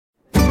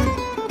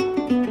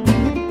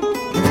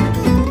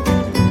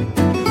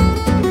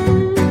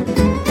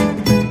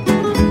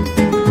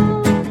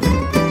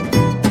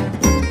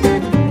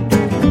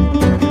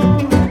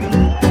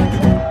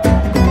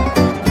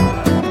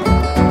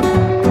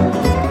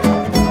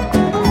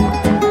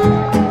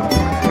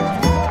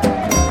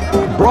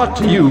brought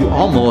to you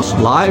almost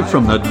live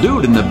from the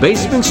Dude in the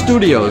Basement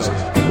studios.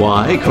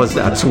 Why? Because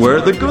that's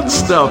where the good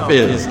stuff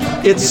is.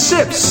 It's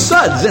Sips,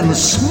 Suds, and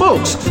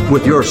Smokes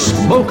with your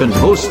smoking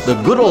host, the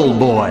good old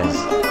boys.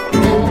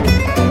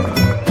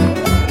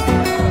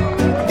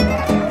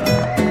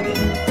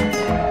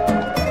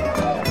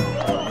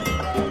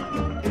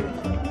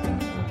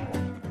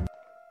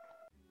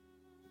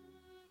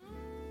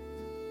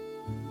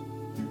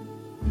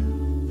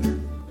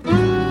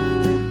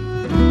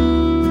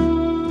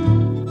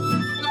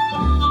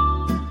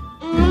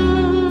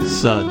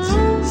 Suds,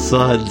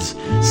 Suds,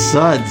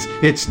 Suds.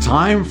 It's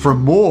time for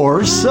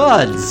more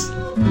Suds.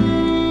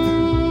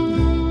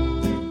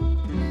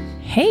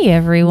 Hey,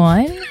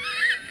 everyone.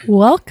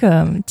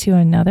 Welcome to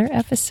another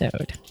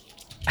episode.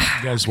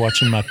 You guys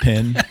watching my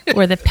pen?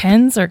 Where the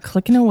pens are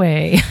clicking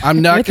away.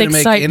 I'm not going to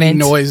make any excitement.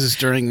 noises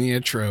during the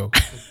intro.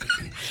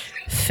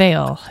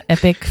 Fail.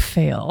 Epic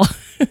fail.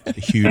 A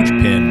huge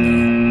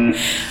pen,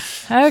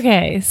 though.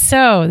 Okay,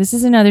 so this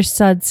is another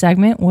Sud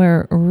segment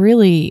where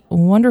really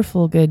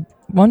wonderfully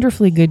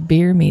good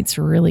beer meets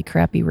really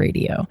crappy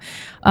radio.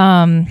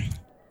 I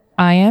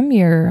am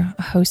your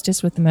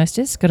hostess with the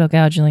mostest, good old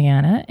gal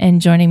Juliana, and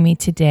joining me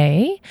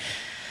today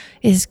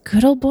is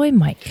good old boy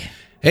Mike.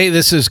 Hey,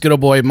 this is good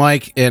old boy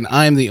Mike, and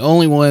I'm the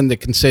only one that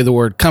can say the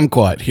word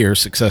kumquat here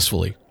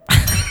successfully.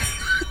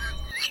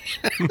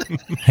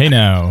 Hey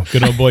now,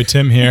 good old boy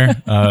Tim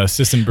here,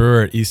 assistant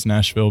brewer at East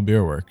Nashville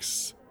Beer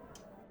Works.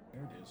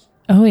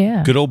 Oh,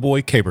 yeah. Good old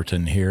boy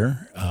Caperton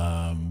here.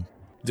 I'm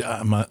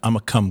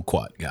a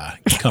kumquat guy.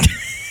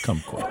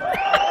 Kumquat.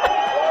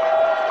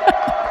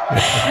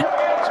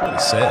 That's what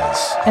it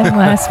says. And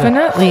last but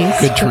not least,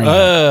 Good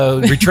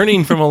training.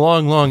 Returning from a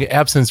long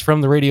absence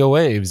from the radio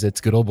waves, it's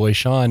good old boy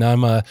Sean.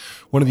 I'm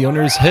one of the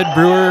owners, head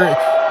brewer,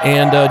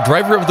 and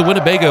driver of the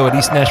Winnebago at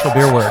East Nashville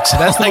Beer Works. So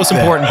that's the most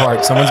important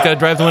part. Someone's got to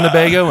drive the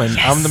Winnebago, and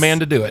I'm the man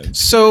to do it.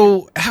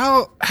 So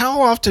how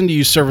often do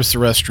you service the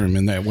restroom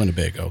in that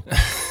Winnebago?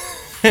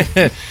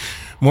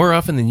 More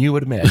often than you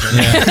would imagine.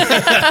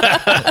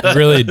 It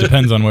really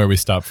depends on where we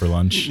stop for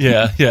lunch.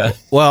 Yeah.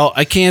 Well,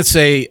 I can't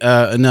say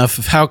enough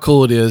of how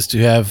cool it is to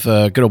have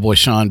good old boy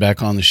Sean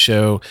back on the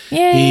show.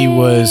 Yay. He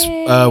was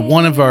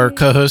one of our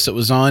co-hosts that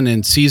was on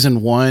in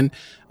season 1.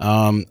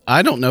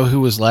 I don't know who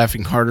was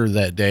laughing harder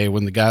that day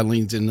when the guy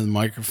leans into the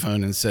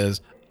microphone and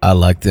says, "I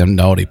like them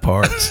naughty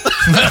parts."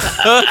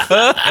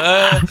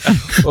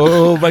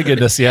 Oh my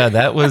goodness. Yeah,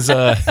 that was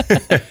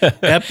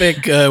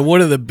Epic.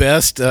 One of the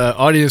best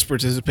audience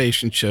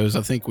participation shows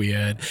I think we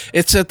had.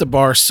 It set the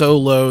bar so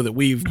low that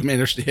we've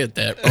managed to hit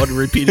that on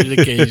repeated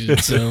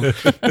occasions. So,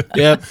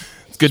 yep.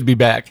 it's good to be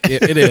back.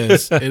 It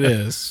is. It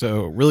is.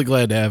 So really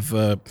glad to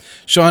have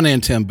Sean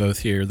and Tim both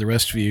here. The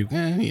rest of you,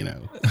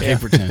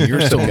 Caperton,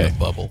 you're still in the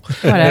bubble.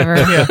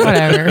 whatever.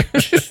 Whatever.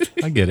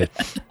 I get it.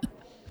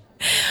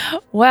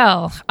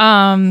 Well,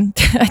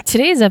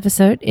 today's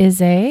episode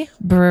is a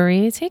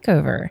brewery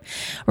takeover.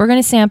 We're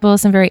going to sample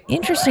some very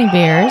interesting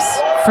beers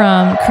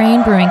from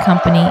Crane Brewing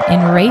Company in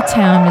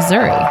Raytown,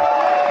 Missouri.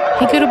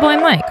 Hey, good old boy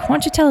Mike, why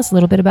don't you tell us a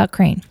little bit about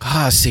Crane?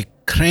 See,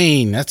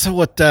 crane. That's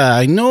what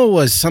I know it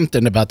was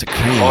something about the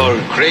crane. All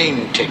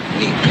crane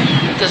technique.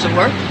 Does it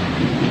work?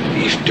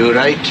 If do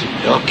right,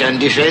 duck and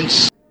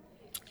defense.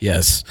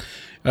 Yes.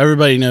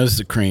 Everybody knows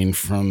the crane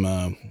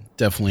from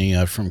definitely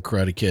from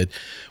Karate Kid.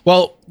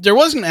 Well, there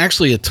wasn't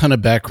actually a ton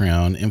of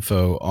background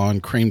info on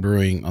Crane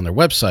Brewing on their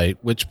website,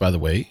 which, by the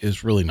way,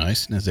 is really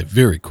nice and has a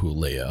very cool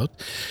layout.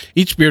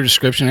 Each beer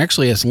description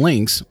actually has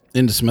links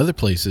into some other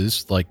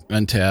places like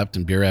Untapped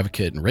and Beer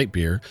Advocate and Rate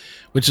Beer,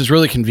 which is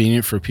really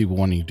convenient for people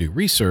wanting to do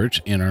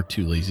research and are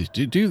too lazy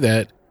to do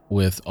that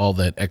with all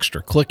that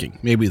extra clicking.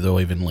 Maybe they'll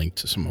even link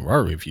to some of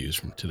our reviews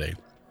from today.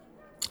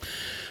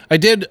 I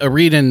did a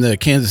read in the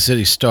Kansas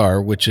City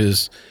Star, which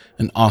is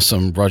an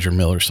awesome Roger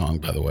Miller song,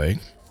 by the way,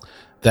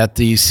 that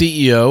the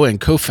CEO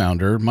and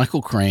co-founder,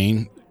 Michael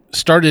Crane,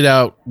 started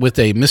out with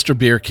a Mr.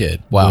 Beer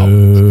kit. Wow.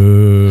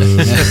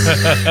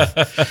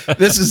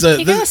 This is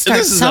an all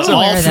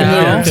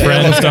familiar tale.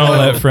 Friends don't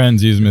let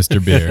friends use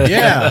Mr. Beer.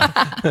 Yeah.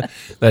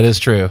 That is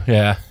true.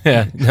 Yeah.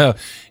 No.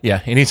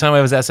 Yeah. Anytime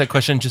I was asked that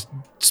question, just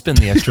spend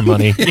the extra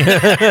money.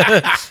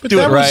 But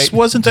Do it right.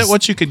 Wasn't that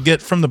what you could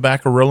get from the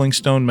back of Rolling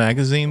Stone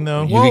magazine,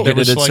 though? You could get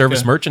it at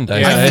service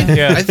merchandise.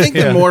 I think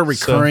the more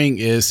recurring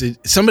is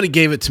somebody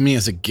gave it to me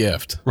as a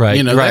gift. Right.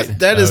 You know, right.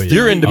 that is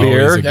You're into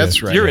beer.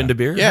 That's right. You're into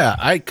beer. Yeah.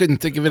 I couldn't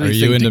think of you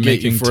anything into to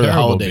get you making for the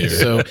terrible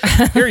holidays. beer?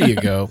 So here you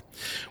go.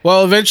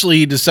 Well, eventually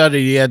he decided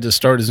he had to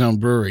start his own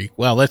brewery.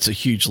 Wow, that's a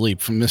huge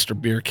leap from Mr.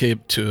 Beer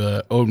Kit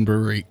to own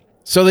brewery.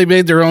 So they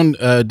made their own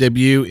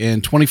debut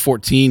in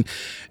 2014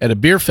 at a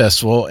beer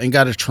festival and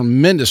got a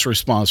tremendous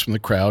response from the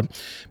crowd.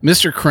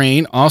 Mr.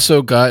 Crane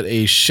also got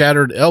a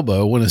shattered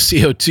elbow when a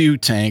CO2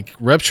 tank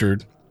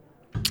ruptured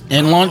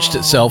and launched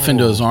itself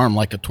into his arm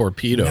like a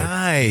torpedo.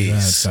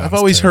 Nice. I've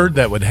always heard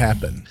that would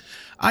happen.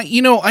 I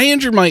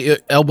injure my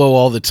elbow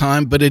all the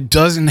time, but it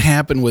doesn't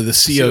happen with a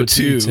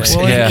CO2.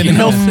 Well,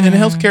 in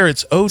healthcare,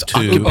 it's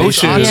O2, O2.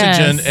 it's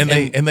oxygen,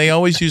 Yes. and they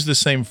always use the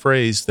same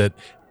phrase that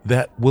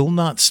that will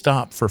not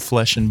stop for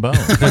flesh and bone.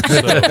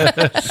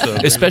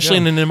 Especially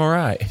in an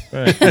MRI.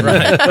 Right.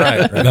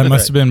 That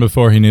must have been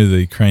before he knew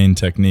the crane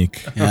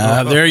technique.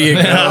 Yeah, there you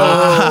go.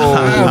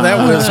 Oh,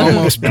 that was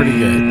almost pretty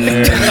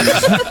good.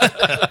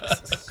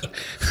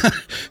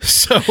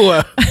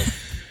 So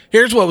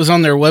here's what was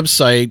on their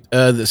website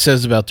that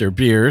says about their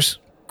beers.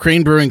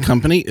 Crane Brewing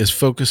Company is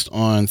focused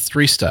on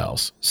 3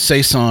 styles: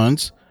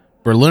 Saisons,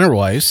 Berliner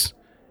Weiss,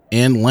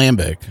 and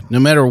Lambic.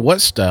 No matter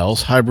what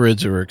styles,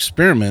 hybrids, or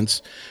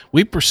experiments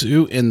we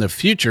pursue in the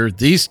future,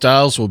 these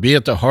styles will be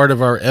at the heart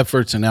of our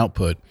efforts and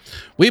output.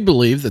 We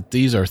believe that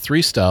these are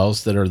 3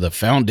 styles that are the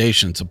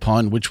foundations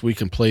upon which we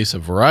can place a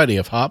variety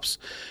of hops,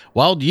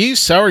 wild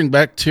yeast, souring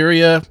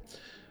bacteria,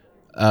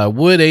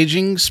 wood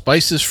aging,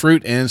 spices,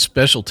 fruit, and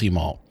specialty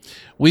malt.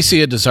 We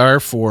see a desire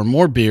for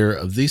more beer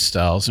of these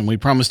styles, and we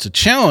promise to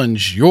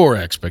challenge your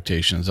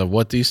expectations of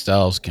what these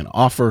styles can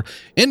offer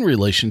in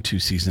relation to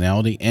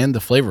seasonality and the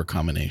flavor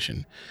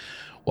combination.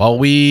 While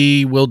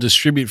we will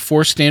distribute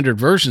 4 standard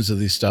versions of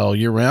these styles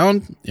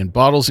year-round in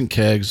bottles and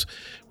kegs,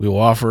 we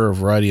will offer a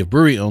variety of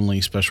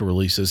brewery-only special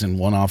releases and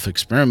one-off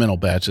experimental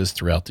batches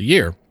throughout the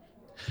year.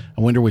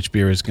 I wonder which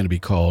beer is going to be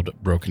called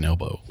Broken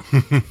Elbow.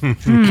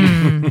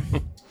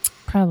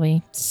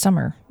 Probably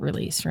summer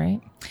release,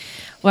 right?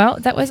 Well,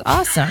 that was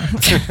awesome.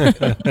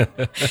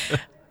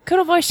 Good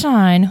old boy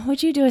Sean,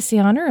 would you do us the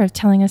honor of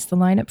telling us the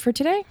lineup for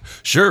today?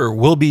 Sure.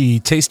 We'll be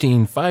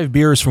tasting 5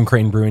 beers from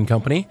Crane Brewing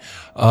Company.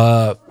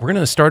 We're going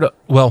to start,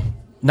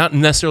 not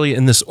necessarily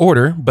in this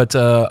order, but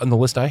on the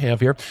list I have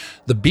here,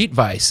 the Beet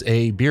Weiss,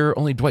 a beer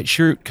only Dwight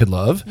Schrute could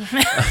love.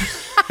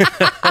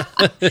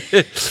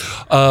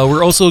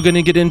 We're also going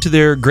to get into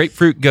their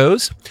Grapefruit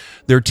Goes,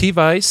 their Tea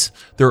Weiss,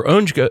 their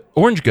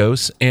Orange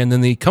Ghost, and then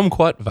the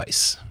Kumquat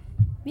Weiss.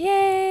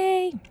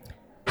 Yay!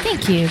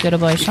 Thank you, good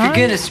old boy Sean. If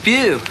you're gonna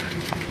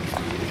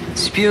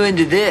spew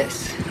into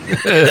this.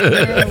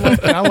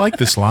 I like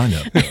this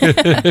lineup.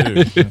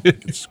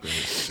 It's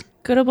great.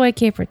 Good old boy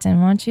Caperton,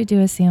 why don't you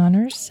do us the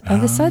honors of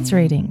the Suds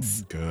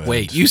ratings? Good.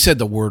 Wait, you said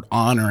the word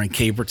honor and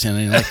Caperton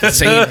in like the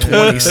same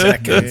 20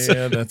 seconds.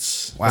 Yeah,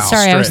 that's Wow.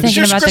 Sorry, I was stretch.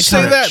 thinking about the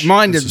say that.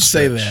 Mine didn't That's a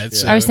say stretch. that.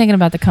 so- I was thinking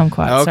about the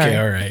kumquat. Okay, Sorry.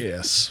 all right.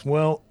 Yes.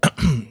 Well,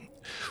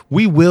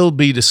 we will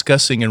be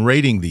discussing and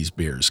rating these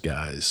beers,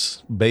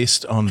 guys,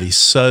 based on the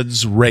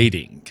Suds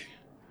rating,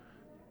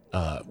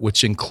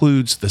 which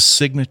includes the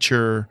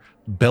signature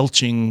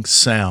belching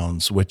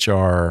sounds, which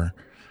are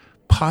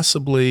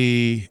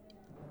possibly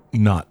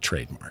not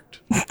trademarked.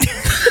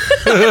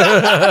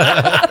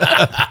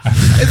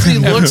 As he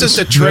looks at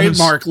the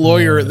trademark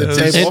lawyer at the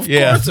table, of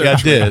course they're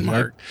I did.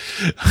 trademarked.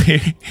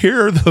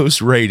 Here are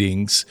those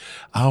ratings.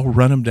 I'll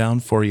run them down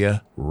for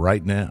you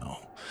right now.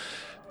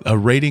 A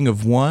rating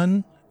of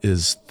 1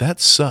 is that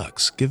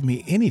sucks. Give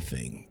me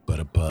anything but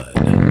a bud.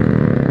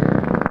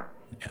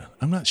 Yeah,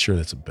 I'm not sure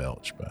that's a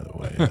belch, by the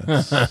way.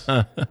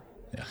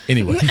 Yeah.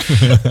 Anyway,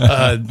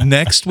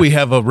 next we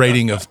have a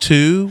rating of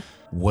 2.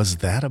 Was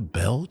that a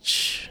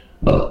belch?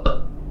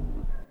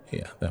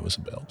 Yeah, that was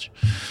a belch.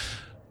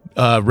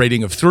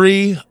 Rating of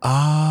 3.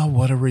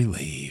 What a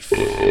relief.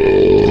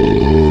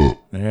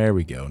 There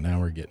we go. Now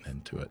we're getting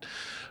into it.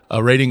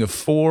 A rating of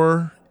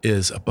 4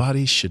 is a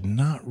body should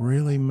not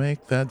really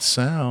make that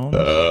sound.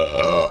 I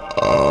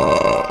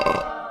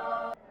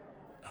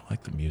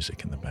like the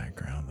music in the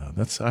background, though.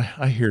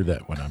 I hear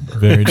that when I'm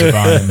Very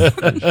divine.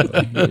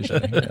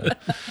 usually, yeah.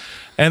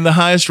 And the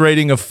highest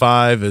rating of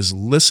 5 is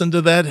listen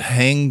to that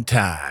hang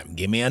time.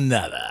 Give me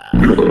another.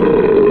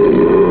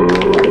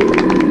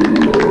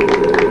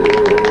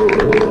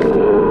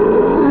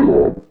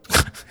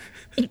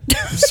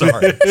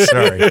 Sorry.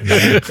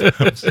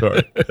 I'm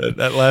sorry.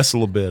 That lasts a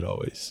little bit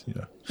always.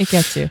 It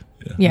gets you.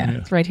 Yeah,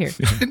 it's right here.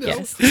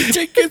 Yes.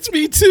 It gets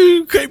me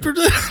too,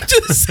 Caperton.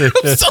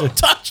 I'm so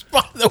touched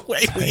by the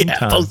way we Hang have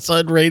time. those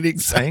Sud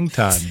ratings. Hang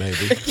time,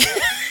 baby.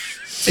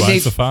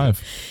 Slice of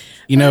 5.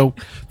 You know,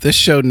 this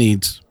show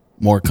needs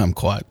more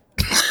kumquat.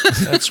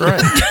 That's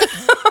right.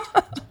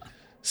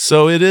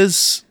 So it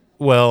is,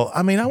 well,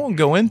 I mean, I won't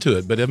go into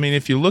it, but I mean,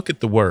 if you look at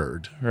the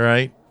word,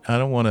 right? I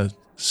don't want to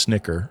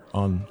snicker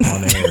on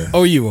air.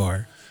 Oh, you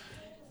are.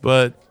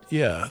 But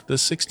yeah, the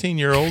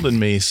 16-year-old in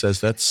me says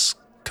that's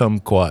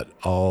kumquat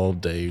all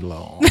day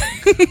long.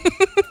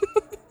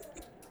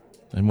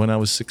 And when I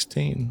was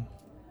 16,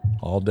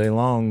 all day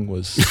long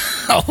was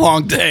A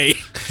long day.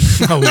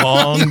 a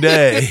long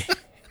day.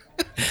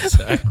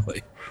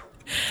 Exactly.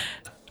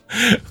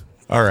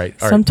 All right.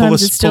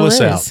 Sometimes it still pull us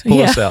is. out.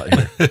 Pull us Yeah. out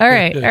here. All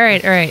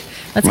right.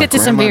 Let's get to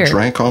some beer.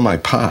 drank all my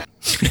pot.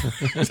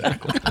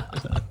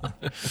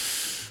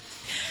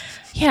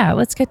 Yeah,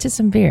 let's get to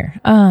some beer.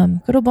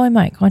 Good old boy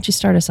Mike, why don't you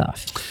start us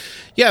off?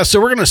 Yeah,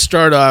 so we're going to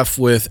start off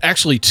with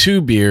actually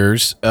 2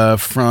 beers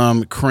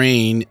from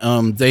Crane.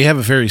 They have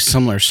a very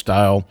similar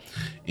style,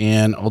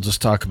 and I'll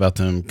just talk about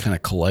them kind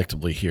of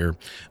collectively here.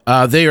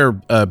 They are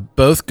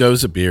both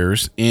Goza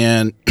beers,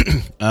 and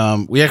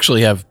we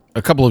actually have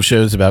a couple of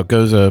shows about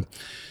Goza,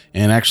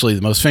 and actually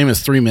the most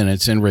famous 3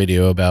 minutes in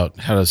radio about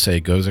how to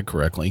say Goza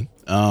correctly.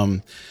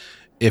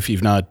 if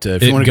you've not,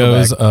 if It you want to go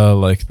goes back.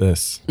 like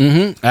this.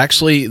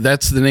 Actually,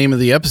 that's the name of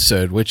the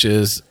episode, which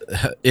is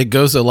It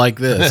Goes Like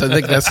This. I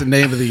think that's the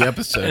name of the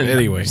episode.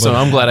 Anyway. So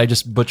I'm glad I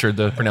just butchered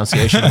the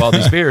pronunciation of all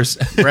these beers.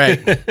 Right.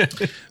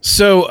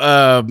 So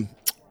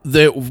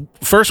the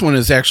first one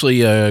is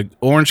actually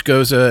orange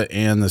goza,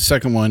 and the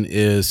second one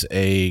is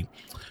a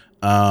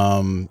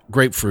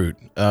grapefruit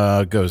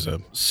goza.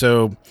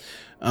 So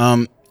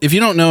if you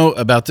don't know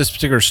about this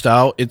particular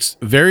style, it's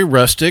very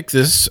rustic.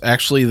 This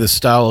actually, the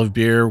style of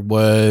beer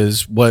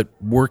was what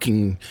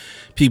working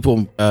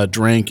people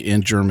drank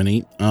in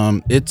Germany.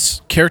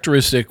 It's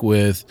characteristic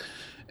with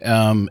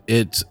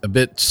it's a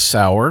bit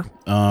sour,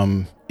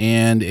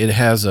 and it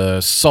has a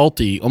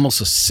salty,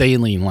 almost a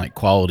saline-like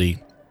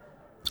quality.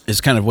 Is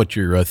kind of what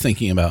you're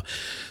thinking about.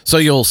 So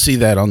you'll see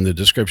that on the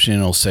description.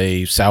 It'll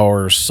say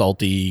sour,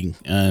 salty,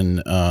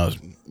 and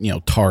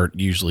tart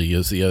usually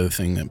is the other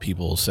thing that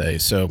people will say.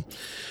 So,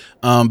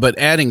 but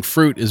adding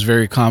fruit is a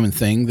very common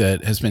thing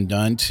that has been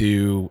done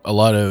to a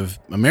lot of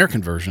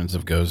American versions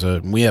of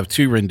Goza. We have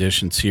two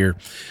renditions here.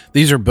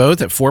 These are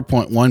both at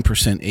 4.1%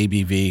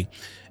 ABV,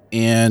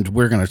 and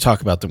we're going to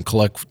talk about them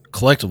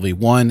collectively.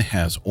 One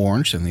has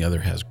orange and the other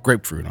has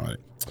grapefruit on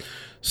it.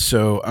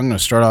 So I'm going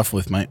to start off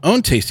with my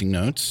own tasting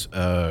notes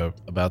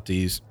about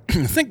these.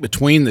 I think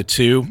between the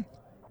two,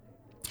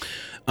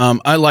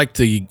 I like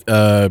the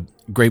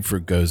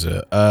grapefruit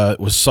goza.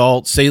 It was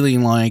salt,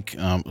 saline-like.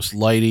 It was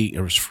lighty.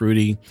 It was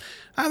fruity.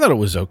 I thought it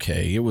was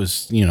okay. It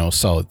was, a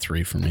solid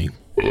 3 for me.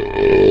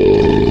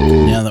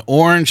 Now, the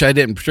orange I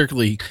didn't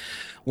particularly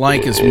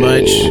like as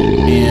much.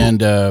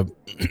 And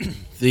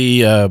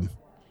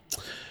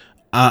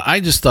I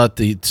just thought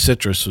the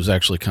citrus was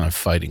actually kind of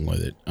fighting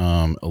with it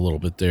a little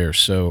bit there.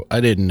 So I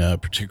didn't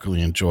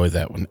particularly enjoy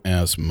that one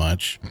as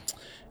much.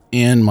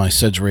 And my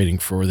suds rating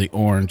for the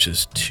orange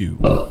is 2.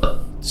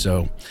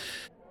 So,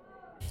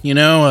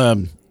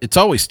 it's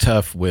always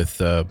tough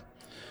with,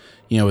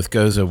 with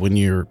Goza when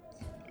you're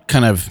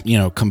kind of,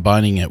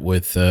 combining it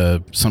with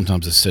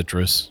sometimes a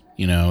citrus.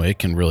 It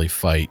can really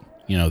fight,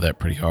 that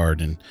pretty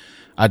hard. And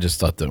I just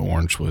thought the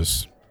orange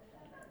was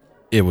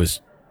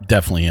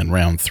definitely in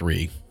round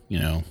 3.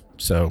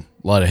 So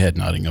a lot of head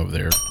nodding over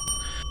there.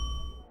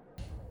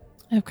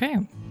 Okay.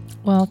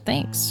 Well,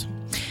 thanks.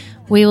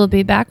 We will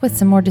be back with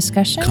some more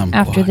discussion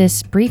after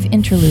this brief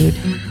interlude.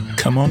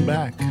 Come on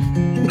back.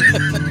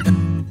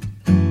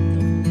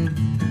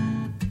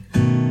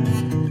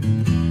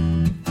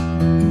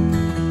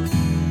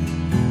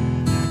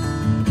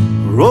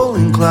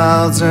 Rolling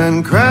clouds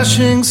and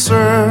crashing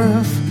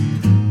surf,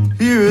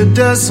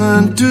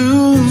 iridescent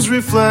dunes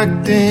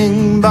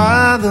reflecting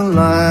by the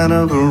light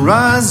of a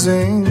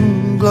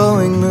rising,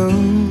 glowing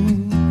moon.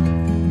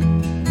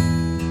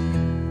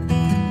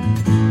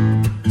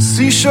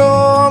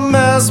 Seashore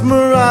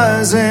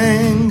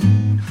mesmerizing,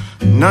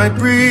 night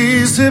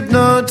breeze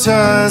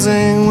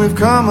hypnotizing. We've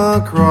come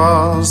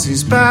across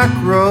these back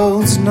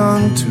roads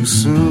none too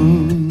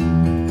soon.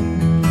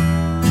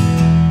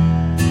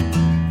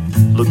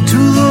 Look to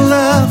the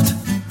left,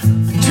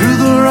 to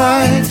the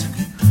right.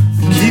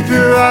 Keep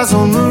your eyes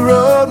on the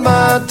road,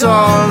 my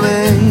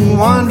darling,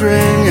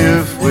 wondering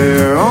if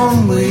we're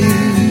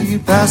only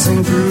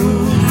passing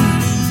through.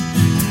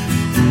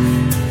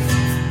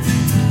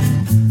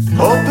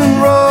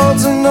 Open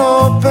roads and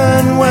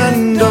open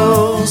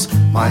windows,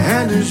 my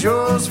hand is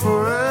yours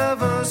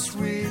forever,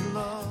 sweet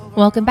love.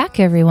 Welcome back,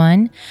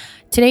 everyone.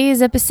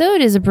 Today's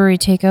episode is a brewery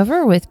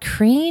takeover with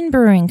Crane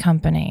Brewing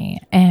Company.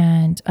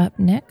 And up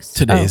next...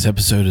 Today's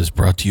episode is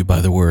brought to you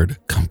by the word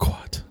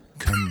kumquat.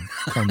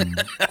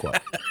 Kumquat.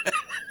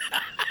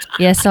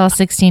 Yes, all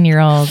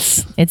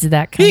 16-year-olds. It's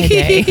that kind of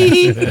day.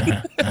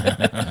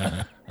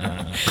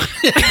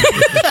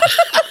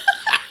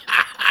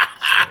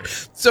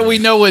 So we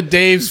know what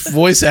Dave's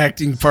voice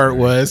acting part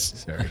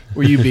was. Sorry.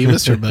 Were you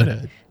Beavis or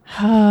Butthead?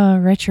 Oh,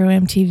 retro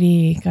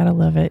MTV. Gotta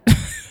love it.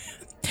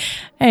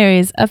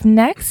 Anyways, up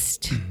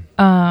next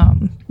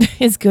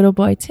is good old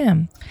boy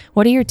Tim.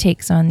 What are your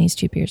takes on these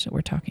two beers that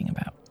we're talking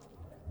about?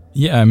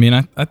 Yeah, I mean,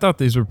 I thought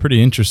these were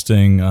pretty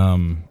interesting,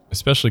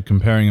 especially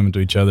comparing them to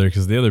each other,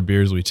 because the other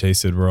beers we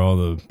tasted were all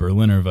the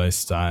Berliner Weiss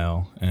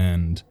style,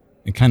 and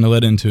it kind of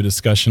led into a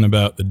discussion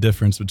about the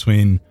difference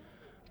between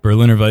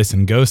Berliner Weiss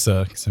and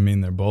Goza, because, I mean,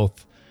 they're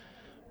both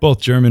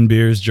German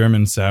beers,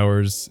 German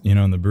sours,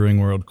 in the brewing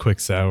world, quick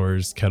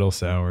sours, kettle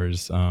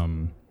sours,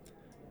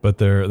 but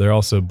they're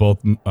also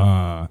both,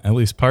 at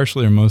least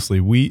partially or mostly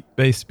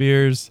wheat-based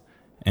beers,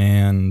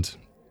 and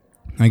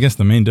I guess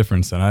the main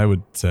difference that I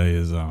would say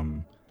is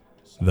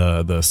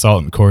the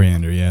salt and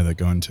coriander, that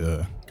go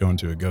into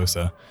a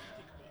Goza.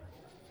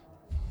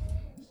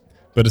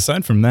 But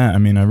aside from that, I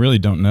mean, I really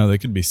don't know. They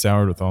could be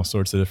soured with all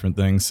sorts of different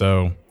things.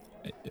 So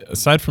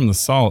aside from the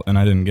salt, and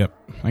I got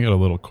a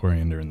little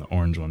coriander in the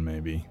orange one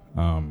maybe.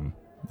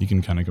 You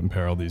can kind of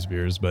compare all these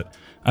beers, but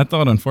I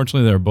thought,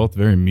 unfortunately, they were both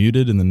very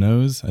muted in the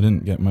nose. I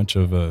didn't get much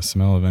of a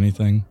smell of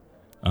anything.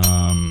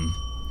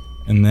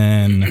 And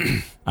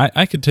then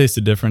I could taste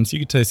the difference. You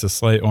could taste a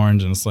slight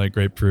orange and a slight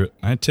grapefruit.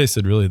 I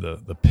tasted really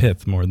the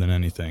pith more than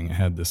anything. It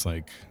had this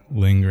like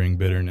lingering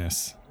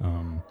bitterness.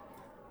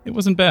 It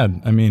wasn't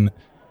bad. I mean,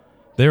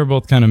 they were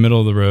both kind of middle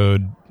of the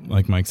road.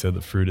 Like Mike said,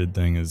 the fruited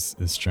thing is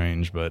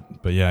strange, but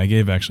yeah, I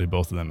gave actually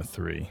both of them a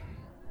 3.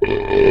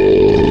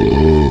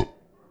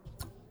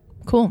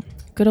 Cool.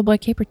 Good old boy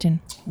Caperton.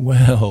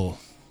 Well,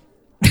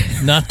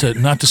 not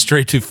to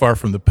stray too far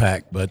from the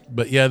pack,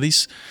 but yeah,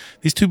 these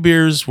two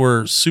beers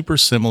were super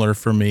similar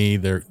for me.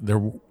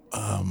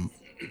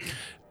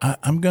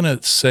 I'm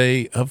gonna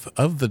say of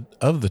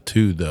the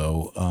two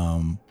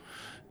though,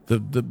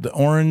 the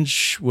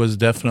orange was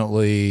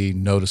definitely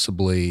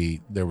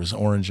noticeably, there was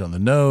orange on the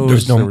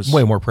nose. There was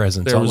way more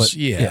presence.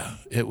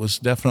 It was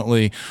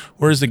definitely,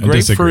 whereas the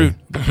grapefruit,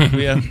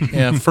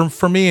 yeah,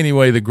 for me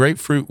anyway, the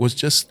grapefruit was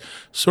just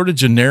sort of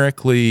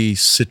generically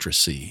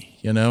citrusy.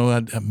 You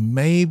know,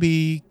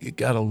 maybe it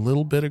got a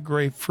little bit of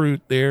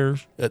grapefruit there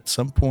at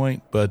some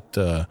point, but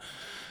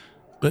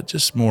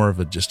just more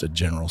of a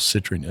general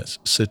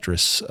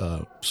citrus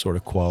sort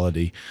of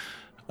quality.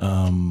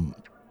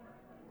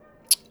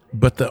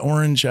 But the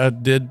orange, I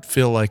did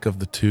feel like of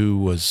the two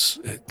was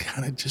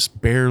kind of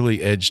just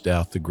barely edged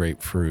out the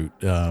grapefruit.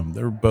 They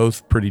were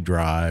both pretty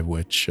dry,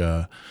 which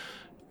the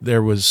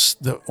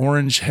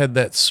orange had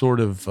that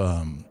sort of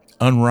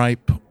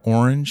unripe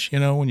orange, you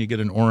know, when you get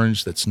an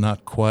orange that's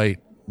not quite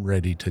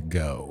ready to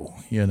go,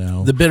 you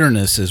know. The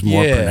bitterness is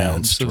more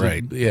pronounced, so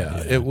right?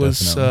 It was.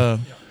 So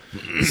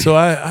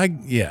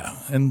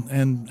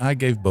and I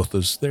gave both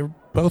those. They were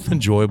both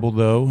enjoyable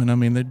though, and I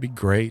mean they'd be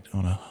great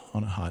on a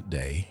hot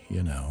day,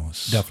 you know.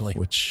 Definitely.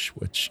 Which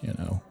you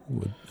know,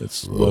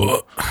 it's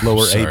lower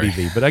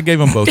ABV, but I gave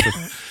them both.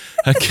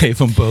 I gave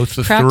them both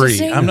a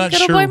 3. I'm not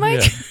sure. Boy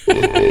Mike?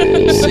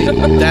 See,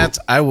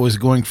 I was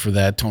going for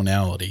that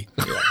tonality.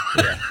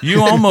 Yeah.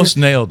 You almost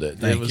nailed it.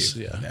 Thank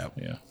you.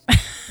 Yeah.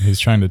 He's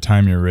trying to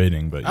time your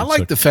rating, but I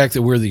like the fact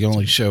that we're the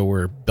only show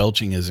where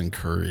belching is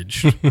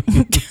encouraged.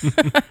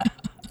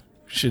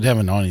 Should have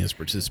an audience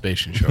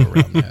participation show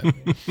around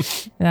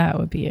that. That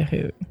would be a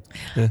hoot.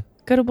 Yeah.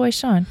 Good old boy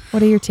Sean,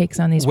 what are your takes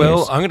on these beers?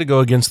 Well, I'm going to go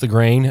against the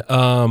grain.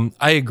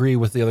 I agree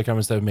with the other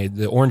comments that I've made.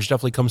 The orange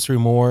definitely comes through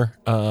more.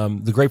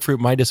 The grapefruit,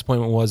 my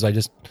disappointment was I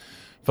just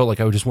felt like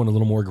I would just want a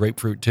little more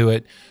grapefruit to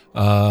it.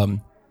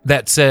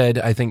 That said,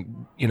 I think,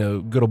 you know,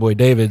 good old boy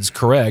David's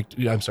correct.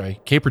 I'm sorry,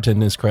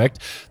 Caperton is correct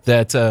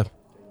that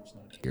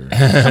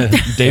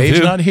Dave's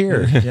not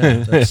here.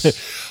 Yeah,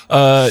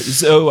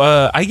 so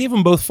I gave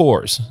them both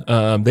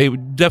 4s. They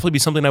would definitely be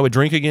something I would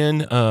drink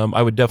again.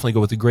 I would definitely go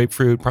with the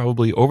grapefruit,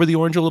 probably over the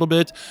orange a little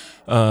bit.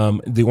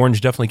 The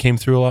orange definitely came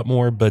through a lot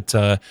more, but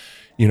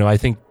you know, I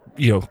think,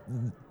 you know,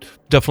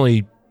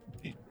 definitely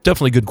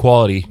good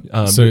quality.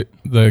 So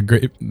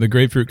the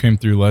grapefruit came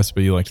through less,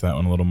 but you liked that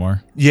one a little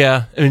more.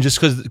 Yeah, I mean, just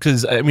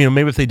because I mean,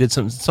 maybe if they did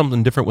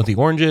something different with the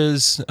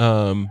oranges,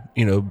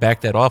 you know,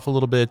 back that off a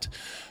little bit.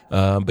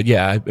 But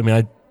yeah, I mean,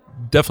 I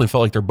definitely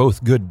felt like they're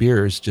both good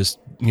beers, just,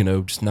 you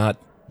know, just not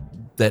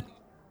that,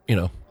 you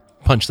know,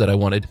 punch that I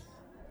wanted.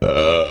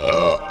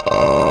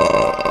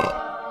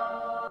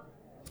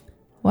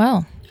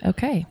 Well,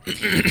 okay.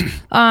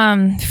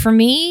 For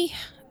me,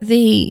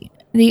 the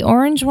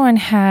orange one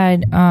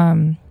had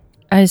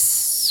a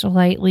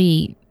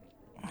slightly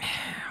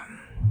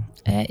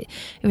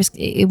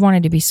it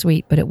wanted to be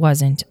sweet, but it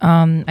wasn't.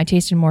 I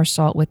tasted more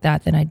salt with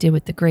that than I did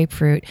with the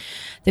grapefruit.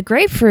 The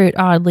grapefruit,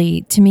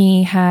 oddly, to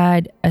me,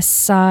 had a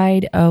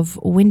side of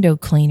window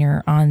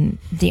cleaner on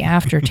the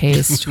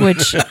aftertaste,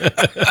 which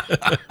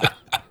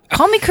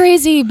call me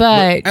crazy,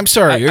 but I'm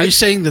sorry. Are you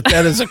saying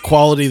that is a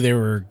quality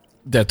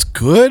that's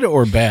good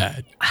or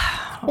bad?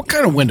 What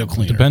kind of window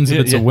cleaner? Depends if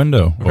it's a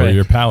window or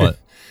your palate.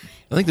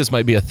 I think this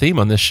might be a theme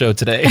on this show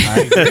today. I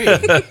agree.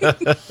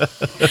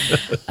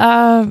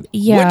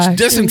 Yeah. Which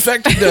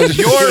disinfectant does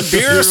your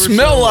beer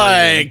smell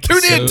like?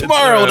 Tune in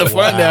tomorrow to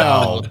find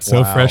out.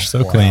 So fresh,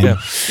 so clean. Yeah.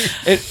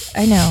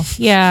 I know.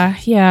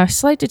 Yeah.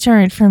 Slight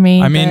deterrent for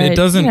me. I mean, but, it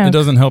doesn't you know. it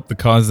doesn't help the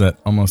cause that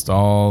almost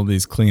all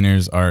these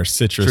cleaners are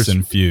citrus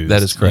infused.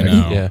 That is correct. You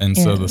know? Yeah. And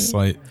so the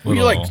slight Were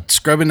you little, like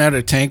scrubbing out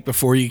a tank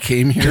before you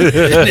came here?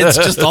 And it's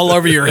just all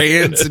over your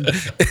hands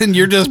and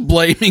you're just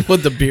blaming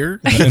with the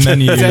beer? and then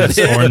you use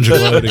orange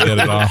glow to get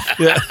it off.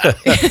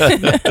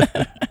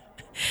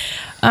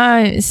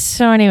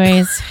 So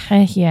anyways,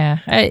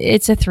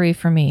 it's a 3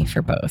 for me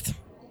for both.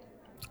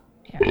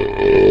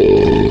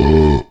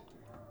 Yeah.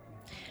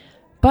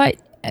 But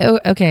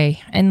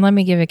okay, and let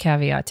me give a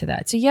caveat to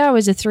that. So yeah, it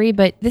was a 3,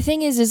 but the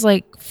thing is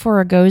like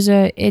for a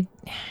Goza,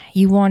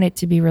 you want it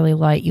to be really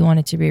light, you want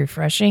it to be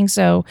refreshing.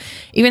 So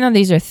even though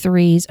these are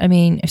 3s, I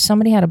mean, if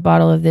somebody had a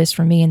bottle of this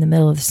for me in the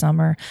middle of the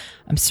summer,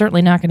 I'm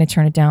certainly not going to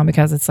turn it down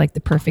because it's like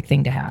the perfect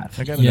thing to have.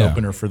 I got an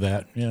opener for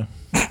that. Yeah.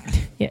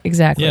 Yeah,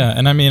 exactly. Yeah,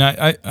 and I mean,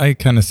 I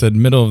kind of said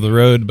middle of the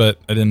road, but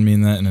I didn't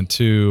mean that in a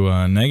too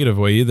negative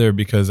way either,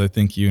 because I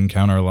think you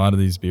encounter a lot of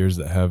these beers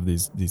that have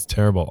these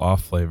terrible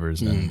off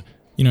flavors. And,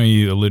 you know,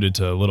 you alluded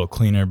to a little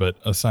cleaner, but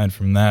aside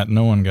from that,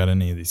 no one got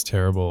any of these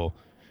terrible,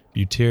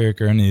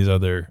 butyric or any of these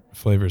other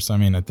flavors. I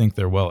mean, I think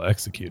they're well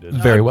executed.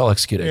 Very well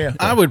executed. Yeah.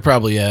 I would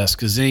probably ask,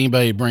 does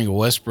anybody bring a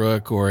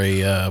Westbrook or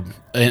an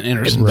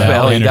Anderson Valley.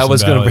 Valley? That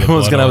was going to. I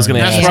was going to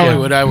That's ask. probably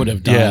what I would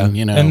have done.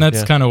 Yeah. And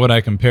that's kind of what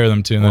I compare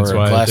them to, and that's Or a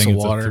why I glass think of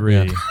it's water.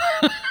 a 3.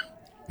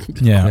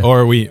 Yeah.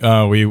 Or we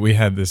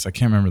had this. I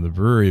can't remember the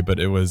brewery, but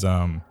it was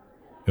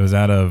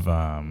out of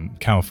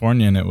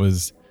California, and it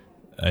was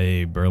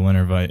a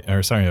Berliner a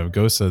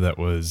Gosa that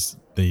was.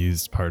 They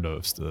used part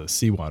of the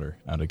seawater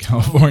out of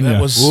California.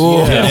 That was it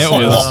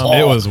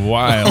was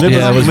wild.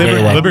 Yeah, it was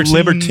very wild.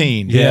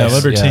 Libertine. Yeah, Yes,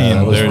 Libertine. yeah,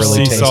 that was There's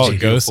really sea salt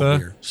Beautiful Gosa.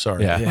 beer.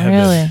 Sorry. Yeah.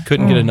 Really?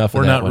 Couldn't get enough.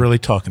 We're of that not one. really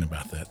talking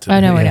about that today. I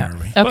know we are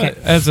know. we? Okay.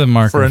 But as a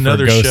marker For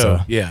another Gosa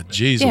show. Yeah.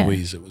 Jeez Yeah.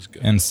 Louise, it was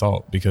good. and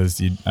salt,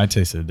 because I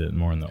tasted it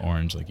more in the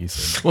orange, like you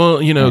said.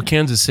 Well,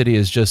 Kansas City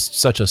is just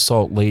such a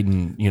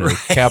salt-laden,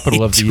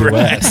 capital of the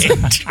U.S.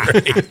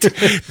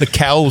 The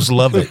cows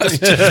love it.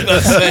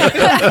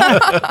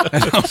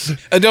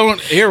 I don't.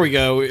 Here we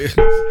go. We need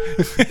a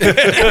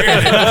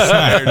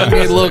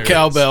little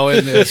cowbell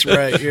in this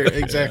right here.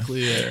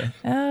 Exactly there.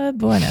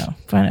 Bueno.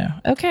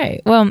 Okay.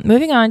 Well,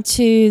 moving on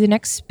to the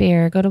next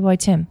beer. Go to Boy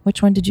Tim.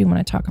 Which one did you want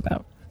to talk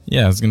about?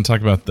 Yeah, I was going to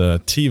talk about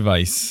the Tea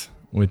Weiss,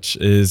 which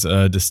is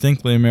a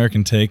distinctly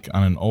American take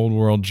on an old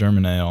world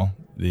German ale.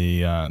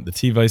 The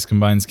Tea Weiss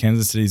combines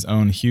Kansas City's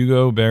own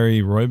Hugo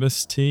Berry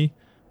Rooibos tea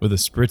with a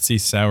spritzy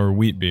sour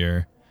wheat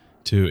beer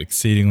to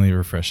exceedingly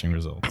refreshing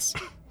results.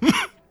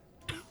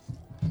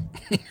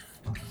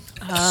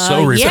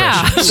 So refreshing.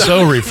 yeah.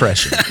 So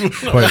refreshing.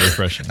 Quite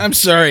refreshing. I'm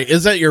sorry.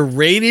 Is that your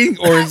rating,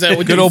 or is that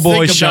what Good you old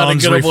boy think about a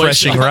Sean's good old boy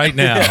refreshing Sean? right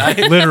now.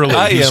 Literally,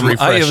 he's I am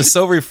refreshing.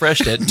 so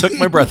refreshed. It took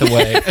my breath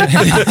away.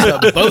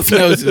 Both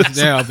noses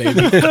now,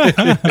 baby.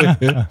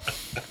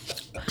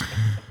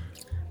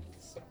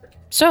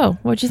 So,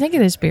 what'd you think of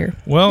this beer?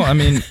 Well, I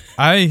mean,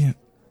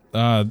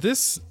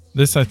 this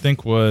I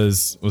think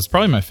was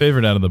probably my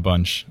favorite out of the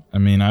bunch. I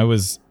mean,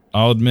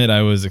 I'll admit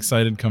I was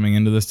excited coming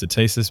into this to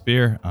taste this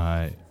beer.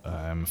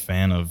 I'm a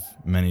fan of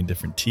many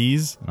different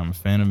teas. I'm a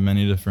fan of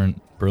many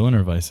different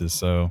Berliner Weisses,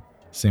 so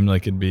it seemed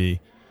like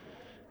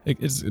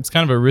it's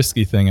kind of a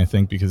risky thing, I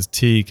think, because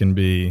tea can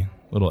be a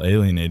little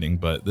alienating,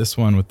 but this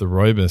one with the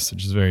Rooibos,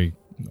 which is very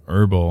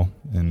herbal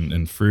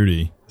and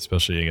fruity,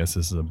 especially I guess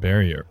this is a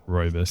berry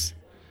Rooibos,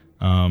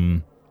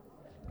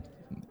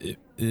 it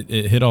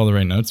hit all the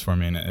right notes for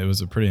me, and it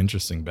was a pretty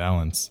interesting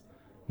balance.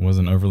 It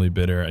wasn't overly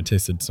bitter. I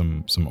tasted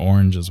some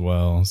orange as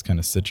well. It's kind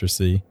of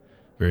citrusy,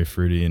 very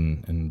fruity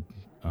and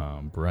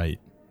bright.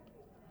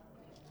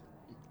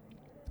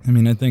 I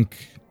mean, I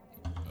think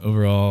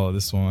overall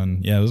this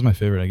one, it was my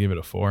favorite. I gave it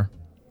a 4.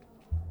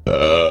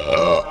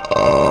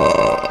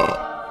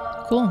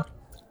 Cool.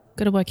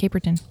 Good old boy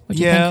Caperton. What'd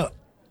you think?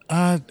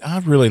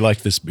 I really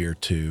like this beer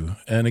too.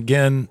 And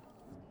again,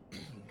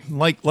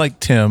 like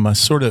Tim, I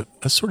sort of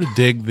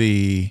dig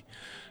I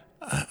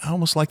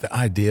almost like the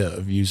idea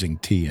of using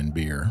tea in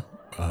beer.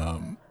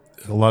 A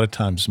lot of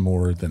times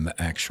more than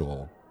the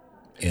actual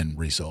end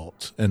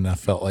result. And I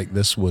felt like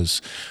this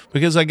was,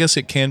 because I guess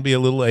it can be a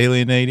little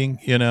alienating,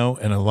 and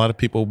a lot of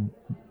people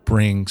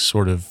bring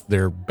sort of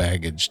their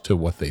baggage to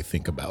what they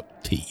think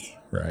about tea,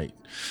 right?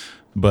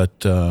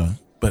 But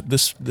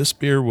this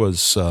beer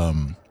was,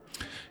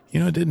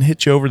 it didn't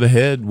hit you over the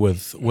head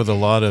with a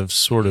lot of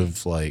sort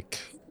of like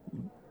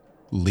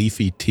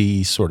leafy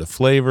tea sort of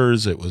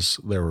flavors.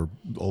 There were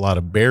a lot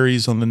of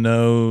berries on the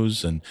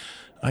nose, and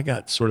I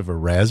got sort of a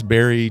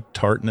raspberry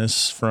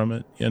tartness from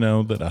it,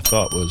 that I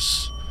thought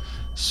was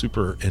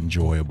super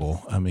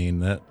enjoyable. I mean,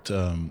 that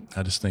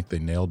I just think they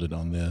nailed it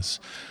on this.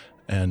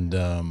 And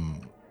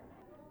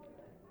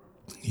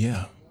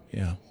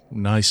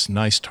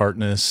nice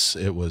tartness.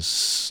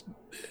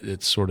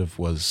 It sort of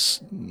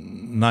was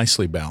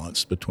nicely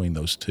balanced between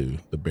those two,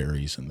 the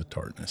berries and the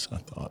tartness. I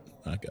thought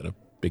I got a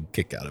big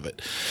kick out of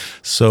it.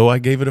 So I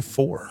gave it a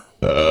 4.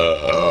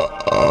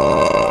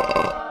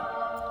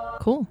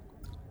 Cool.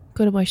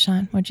 Good boy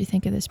Sean. What'd you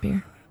think of this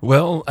beer?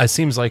 Well, it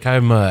seems like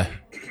I'm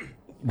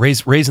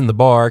raising the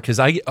bar, because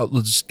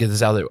let's just get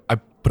this out there. I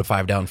put a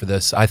 5 down for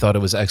this. I thought it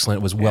was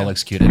excellent. It was well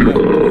executed.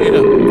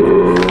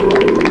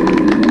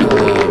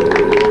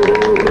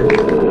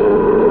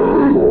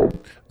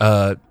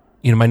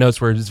 My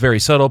notes were it's very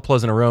subtle,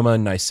 pleasant aroma,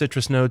 nice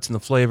citrus notes in the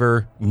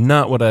flavor.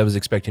 Not what I was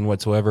expecting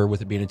whatsoever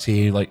with it being a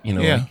tea. Like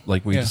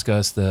like we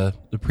discussed the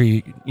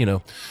pre,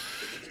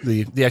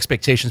 the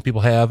expectations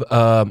people have.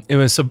 It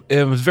was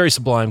very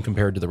sublime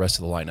compared to the rest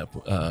of the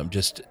lineup.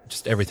 Just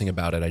everything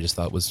about it, I just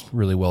thought was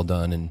really well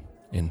done,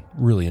 and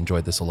really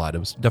enjoyed this a lot. It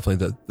was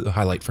definitely the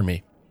highlight for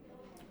me.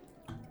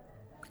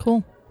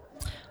 Cool.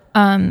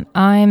 I'm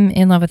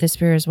in love with this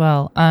beer as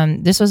well.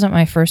 This wasn't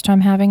my first time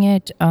having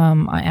it.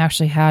 I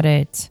actually had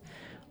it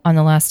on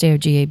the last day of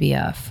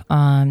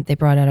GABF. They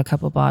brought out a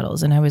couple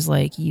bottles, and I was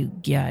like, you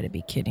gotta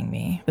be kidding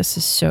me. This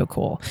is so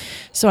cool.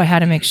 So I had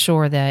to make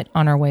sure that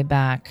on our way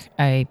back,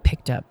 I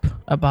picked up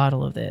a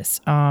bottle of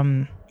this.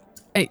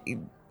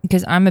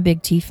 because I'm a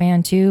big tea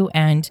fan too,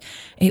 and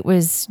it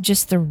was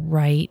just the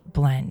right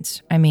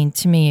blend. I mean,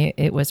 to me,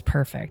 it was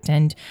perfect,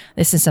 and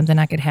this is something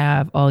I could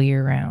have all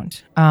year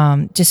round.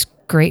 Just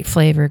great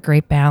flavor,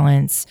 great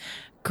balance,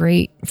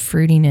 great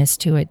fruitiness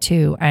to it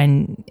too.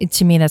 And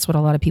to me, that's what a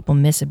lot of people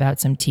miss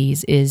about some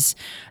teas is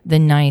the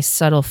nice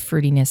subtle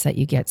fruitiness that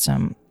you get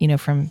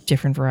from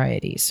different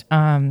varieties.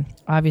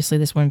 Obviously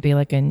this wouldn't be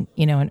like an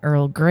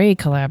Earl Grey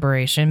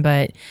collaboration,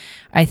 but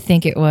I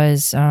think it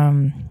was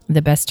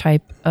the best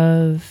type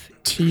of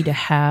tea to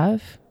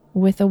have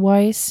with a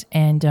Weiss.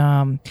 And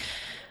I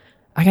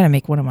got to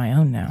make one of my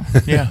own now.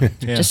 Yeah.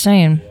 Just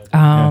saying.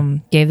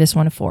 Gave this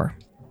one a 4.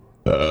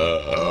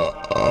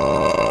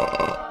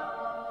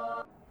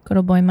 Good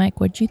old boy Mike,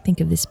 what'd you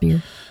think of this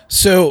beer?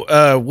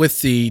 So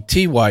with the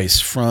Tea Weiss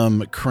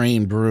from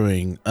Crane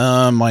Brewing,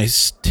 my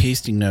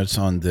tasting notes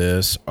on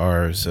this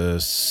are a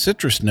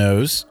citrus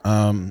nose.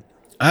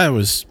 I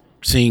was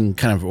seeing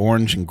kind of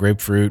orange and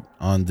grapefruit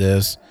on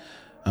this.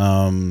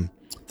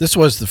 This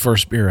was the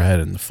first beer I had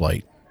in the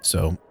flight.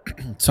 So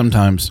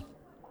sometimes,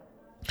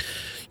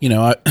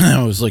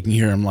 I was looking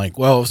here. I'm like,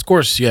 well, of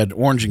course you had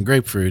orange and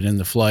grapefruit in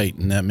the flight,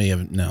 and that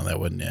that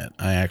wasn't it.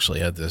 I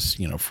actually had this,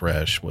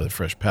 fresh with a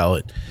fresh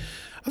palate.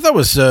 I thought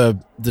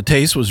the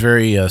taste was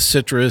very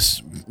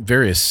citrus,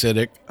 very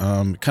acidic,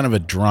 kind of a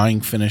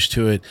drying finish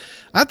to it.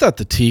 I thought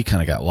the tea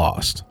kind of got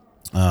lost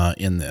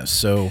in this.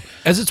 So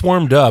as it's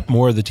warmed up,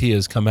 more of the tea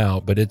has come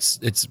out, but it's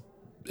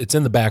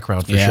in the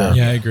background for sure.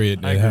 Yeah, I agree.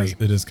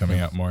 It is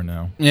coming out more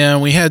now. Yeah,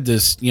 we had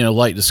this,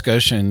 light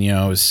discussion.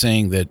 I was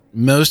saying that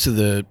most of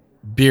the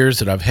beers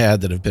that I've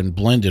had that have been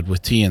blended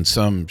with tea in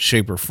some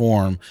shape or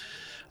form,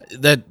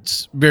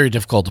 that's very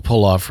difficult to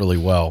pull off really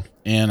well.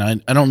 And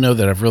I don't know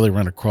that I've really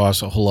run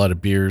across a whole lot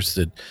of beers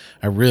that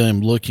I really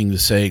am looking to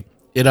say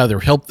it either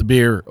helped the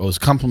beer or was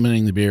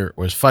complementing the beer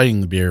or was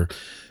fighting the beer.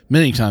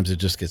 Many times it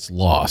just gets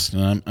lost.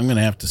 And I'm going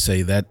to have to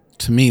say that,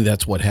 to me,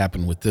 that's what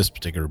happened with this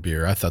particular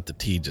beer. I thought the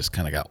tea just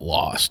kind of got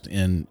lost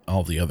in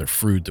all the other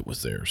fruit that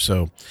was there.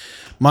 So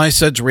my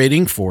suds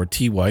rating for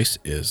Tea Weiss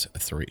is a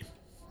 3.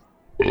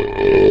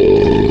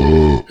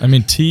 I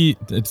mean, tea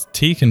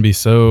can be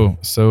so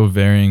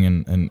varying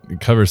and it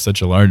covers such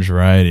a large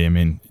variety. I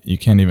mean, you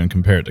can't even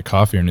compare it to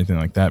coffee or anything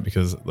like that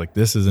because like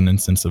this is an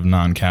instance of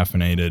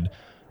non-caffeinated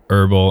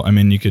herbal. I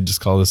mean, you could just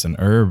call this an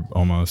herb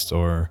almost,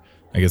 or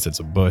I guess it's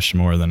a bush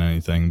more than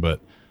anything. But,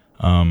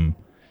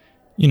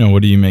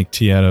 what do you make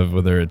tea out of,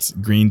 whether it's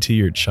green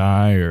tea or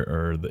chai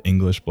or the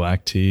English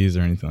black teas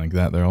or anything like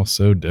that? They're all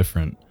so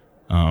different.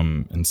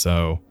 And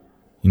so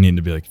you need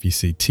to be like, if you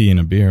see tea in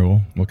a beer,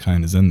 well, what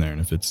kind is in there?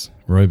 And if it's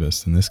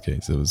rooibos, in this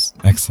case, it was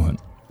excellent.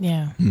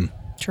 Yeah,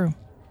 true.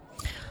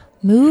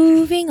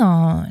 Moving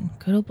on.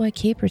 Good old boy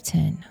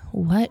Caperton.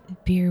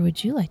 What beer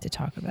would you like to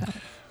talk about?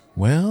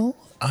 Well,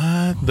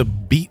 the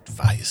Beet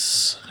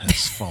Weiss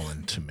has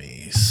fallen to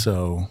me.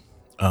 So,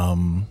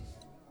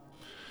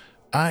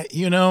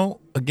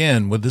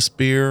 again, with this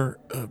beer,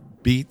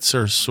 beets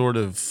are sort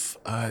of,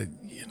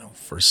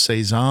 for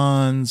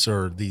saisons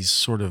or these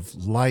sort of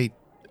light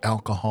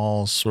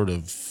alcohol, sort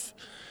of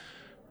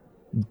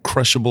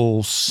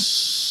crushable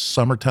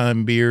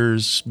summertime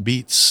beers.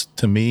 Beets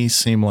to me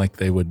seem like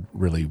they would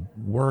really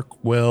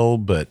work well,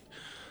 but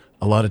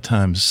a lot of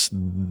times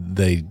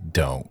they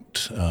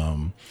don't.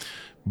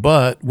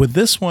 But with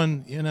this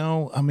one,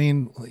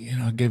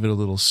 I gave it a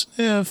little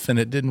sniff and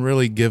it didn't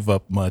really give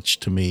up much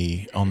to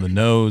me on the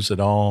nose at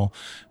all.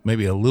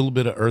 Maybe a little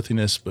bit of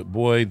earthiness, but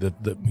boy,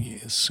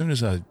 as soon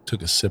as I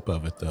took a sip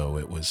of it though,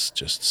 it was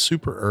just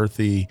super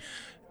earthy.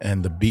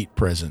 And the beet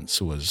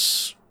presence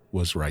was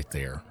right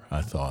there,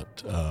 I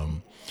thought.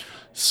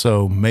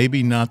 So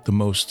maybe not the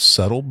most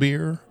subtle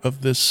beer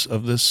of this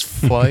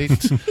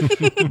flight,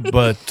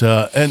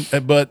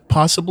 but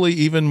possibly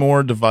even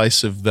more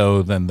divisive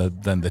though than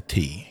the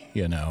tea,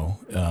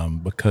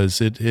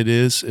 because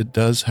it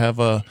does have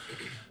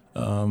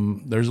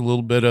there's a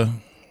little bit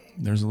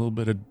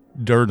of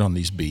dirt on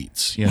these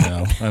beets,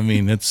 I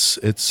mean, it's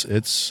an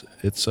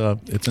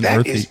That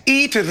earthy. is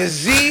E to the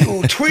Z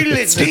or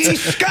Tweedledee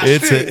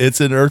disgusting. It's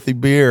an earthy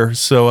beer,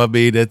 so I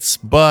mean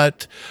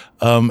but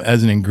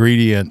as an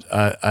ingredient,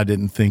 I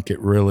didn't think it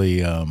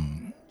really. I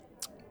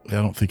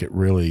don't think it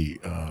really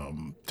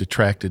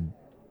detracted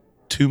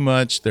too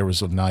much. There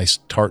was a nice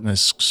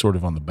tartness sort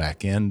of on the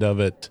back end of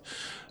it,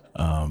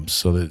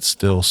 so that it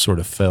still sort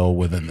of fell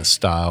within the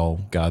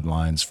style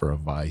guidelines for a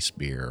Weiss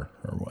beer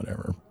or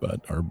whatever,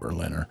 or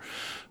Berliner.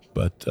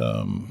 But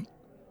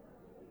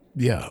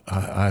yeah,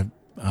 I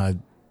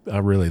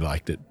really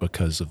liked it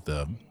because of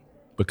the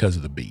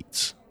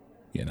beets.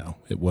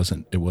 It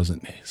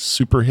wasn't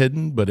super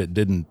hidden, but it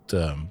didn't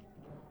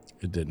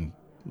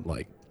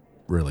like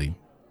really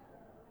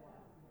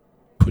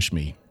push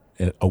me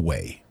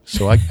away.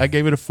 So I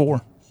gave it a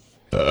 4.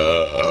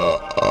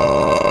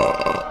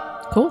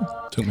 Cool.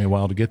 Took me a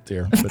while to get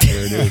there, but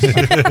there it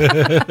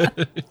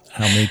is.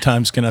 How many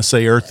times can I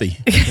say earthy?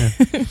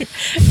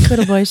 Good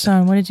old boy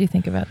Sean, what did you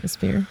think about this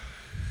beer?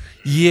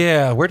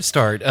 Yeah, where to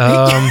start?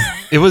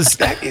 It was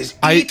That is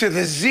E to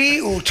the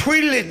Z,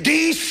 tweedly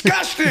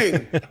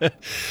disgusting.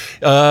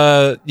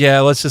 yeah.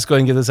 Let's just go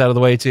ahead and get this out of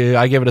the way too.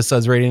 I give it a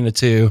suds rating of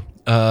 2.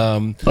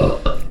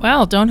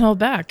 Well, don't hold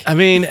back. I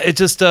mean, it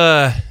just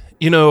I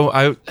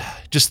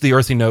just the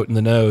earthy note in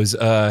the nose.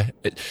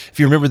 If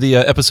you remember the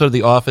episode of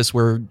The Office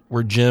where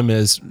Jim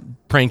is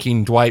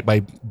pranking Dwight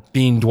by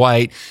being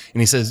Dwight,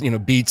 and he says,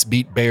 Beets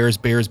beat Bears,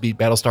 Bears beat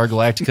Battlestar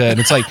Galactica, and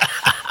it's like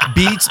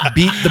Beets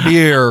beat the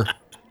beer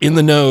in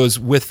the nose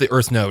with the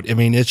earth note. I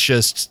mean, it's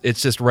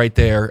just right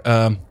there.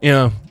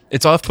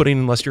 It's off-putting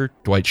unless you're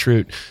Dwight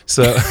Schrute.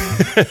 So,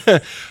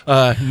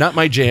 not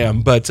my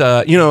jam. But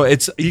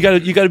it's you got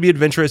to be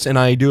adventurous, and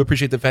I do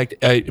appreciate the fact.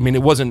 I mean,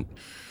 it wasn't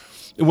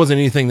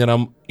anything that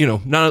I'm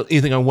not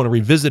anything I want to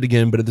revisit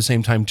again. But at the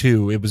same time,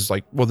 too, it was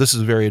like, well, this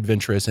is very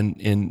adventurous,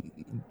 and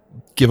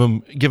give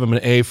them an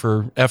A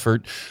for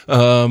effort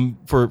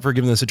for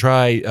giving this a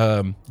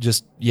try.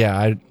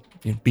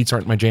 Beets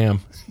aren't my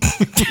jam.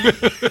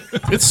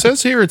 It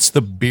says here it's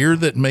the beer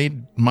that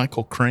made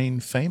Michael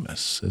Crane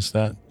famous. Is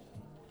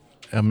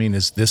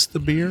this the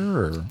beer?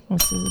 Or?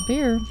 This is a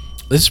beer.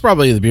 This is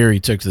probably the beer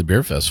he took to the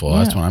beer festival.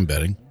 Yeah. That's what I'm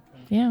betting.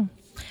 Yeah.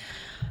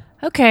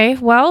 Okay,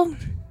 well.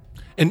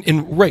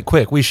 And right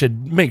quick, we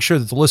should make sure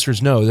that the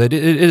listeners know that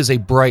it is a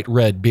bright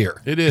red beer.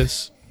 It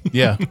is.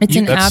 Yeah. It's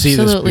an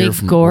absolutely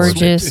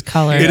gorgeous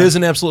color. It is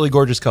an absolutely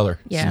gorgeous color.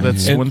 Yeah. So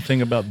that's one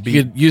thing about Beet.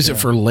 You could use it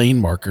for lane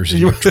markers in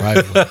your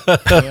driveway.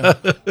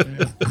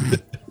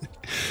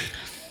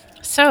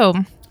 So,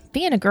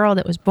 being a girl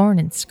that was born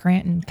in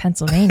Scranton,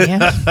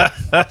 Pennsylvania,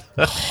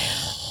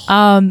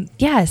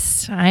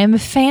 yes, I am a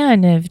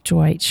fan of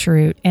Dwight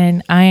Schrute,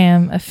 and I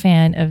am a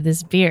fan of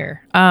this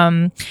beer.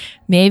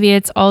 Maybe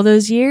it's all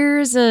those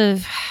years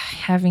of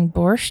having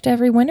borscht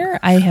every winter.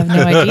 I have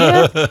no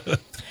idea.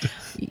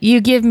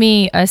 You give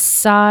me a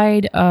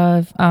side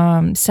of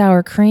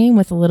sour cream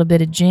with a little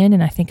bit of gin,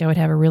 and I think I would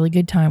have a really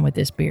good time with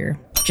this beer.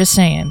 Just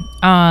saying.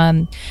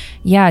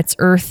 Yeah, it's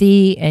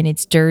earthy and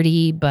it's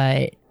dirty,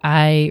 but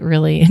I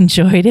really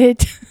enjoyed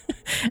it,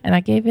 and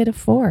I gave it a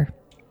 4.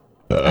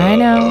 I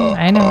know.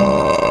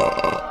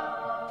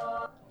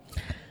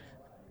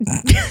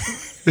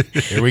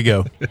 Here we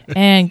go.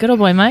 And good old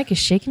boy Mike is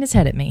shaking his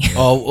head at me.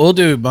 Oh, we'll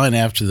do mine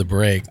after the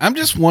break. I'm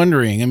just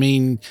wondering, I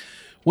mean,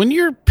 when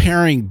you're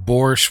pairing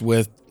borscht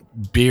with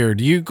beer,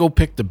 do you go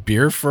pick the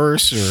beer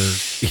first,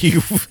 or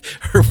you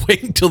or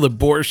wait until the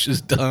borscht is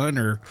done,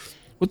 or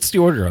what's the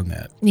order on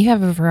that? You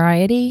have a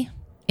variety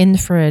in the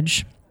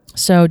fridge.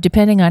 So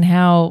depending on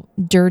how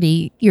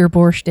dirty your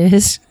borscht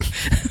is.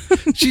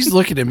 She's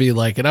looking at me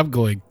like, and I'm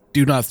going,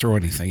 do not throw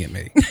anything at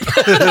me.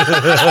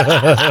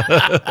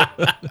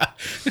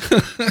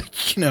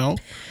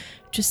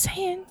 Just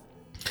saying.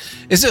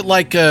 Is it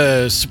like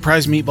a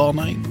surprise meatball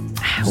night?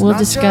 We'll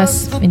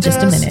discuss in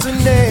just a minute.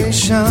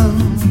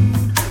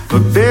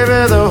 But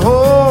baby, the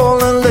whole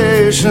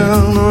elation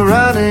of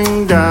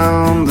riding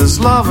down this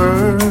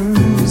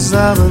lover's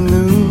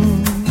avenue.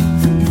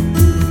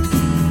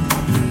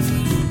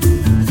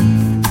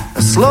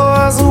 As slow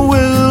as a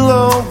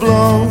willow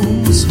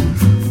blows,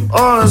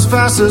 or as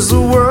fast as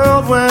the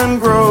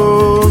whirlwind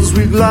grows,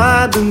 we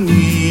glide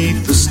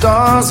beneath the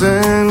stars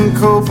in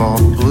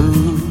cobalt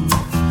blue.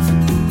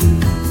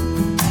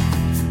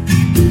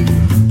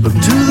 Look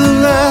to the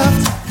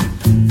left,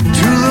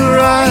 to the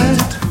right,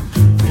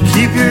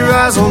 keep your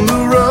eyes on the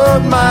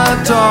road,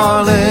 my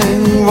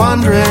darling,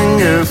 wondering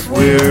if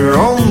we're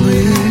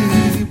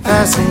only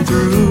passing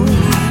through.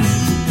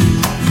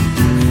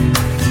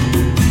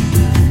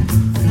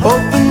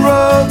 Open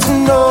roads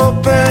and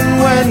open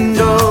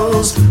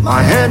windows,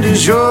 my hand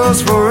is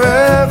yours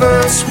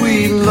forever,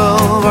 sweet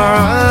love. Our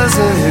eyes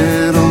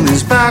ahead on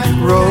these back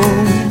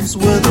roads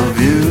with a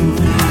view.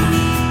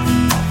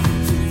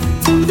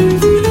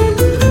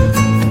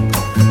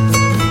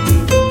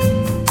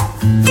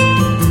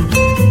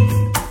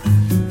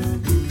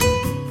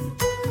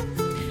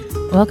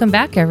 Welcome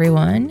back,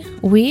 everyone.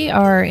 We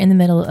are in the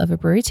middle of a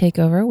brewery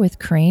takeover with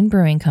Crane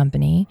Brewing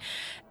Company,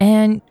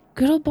 and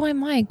good old boy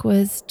Mike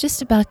was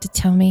just about to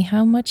tell me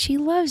how much he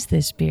loves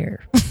this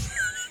beer.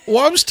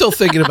 Well, I'm still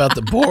thinking about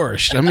the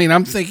borscht. I mean,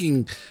 I'm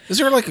thinking, is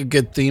there like a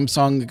good theme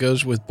song that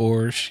goes with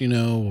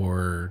borscht,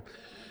 or,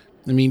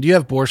 I mean, do you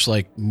have borscht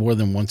like more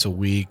than once a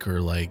week, or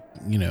like,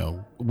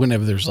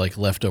 whenever there's like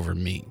leftover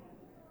meat?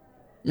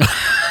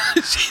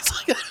 She's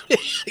like,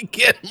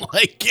 again,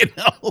 like,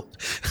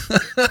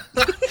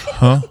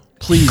 Huh?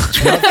 Please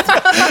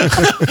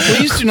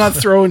do not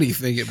throw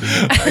anything at me.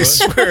 I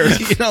swear,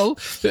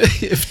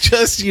 if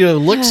just,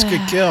 looks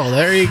could kill.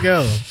 There you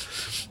go.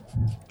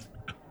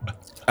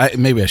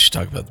 Maybe I should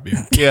talk about the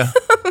beer. Yeah.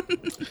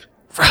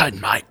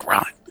 Run, Mike,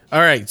 run. All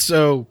right,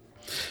 so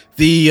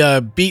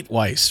the Beet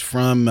Weiss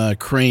from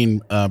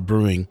Crane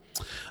Brewing.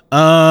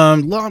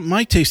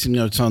 My tasting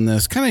notes on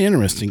this, kind of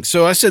interesting.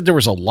 So I said there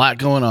was a lot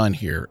going on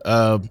here.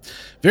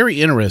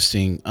 Very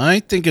interesting. I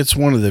think it's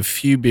one of the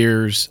few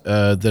beers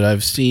that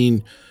I've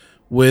seen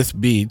with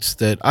Beets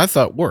that I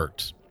thought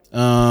worked.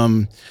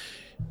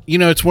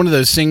 It's one of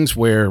those things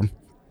where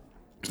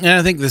and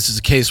I think this is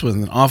the case with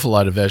an awful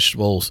lot of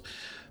vegetables,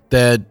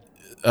 that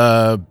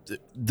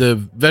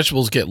the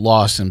vegetables get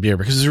lost in beer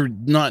because they're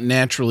not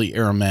naturally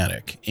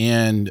aromatic,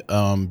 and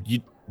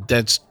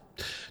that's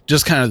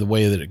just kind of the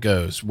way that it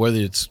goes. Whether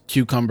it's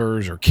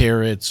cucumbers or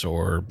carrots,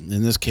 or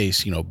in this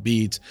case,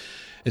 beets,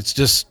 it's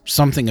just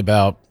something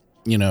about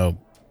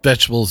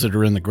vegetables that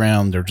are in the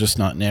ground. They're just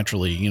not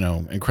naturally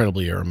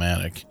incredibly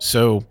aromatic.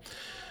 So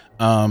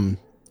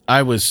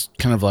I was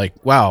kind of like,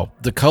 wow,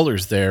 the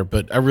color's there,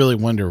 but I really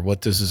wonder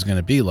what this is going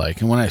to be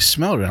like. And when I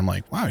smelled it, I'm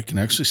like, wow, I can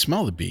actually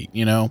smell the beet,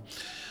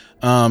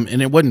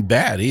 and it wasn't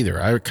bad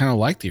either. I kind of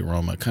liked the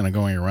aroma kind of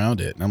going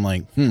around it. And I'm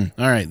like, all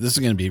right, this is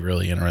going to be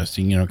really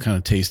interesting, kind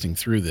of tasting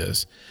through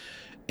this.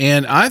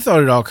 And I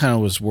thought it all kind of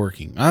was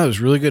working. I thought it was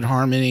really good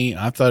harmony.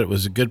 I thought it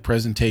was a good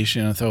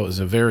presentation. I thought it was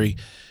a very,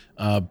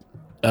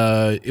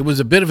 it was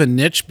a bit of a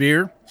niche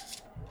beer,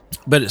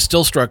 but it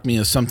still struck me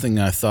as something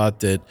I thought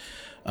that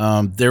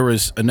there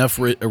was enough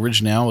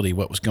originality,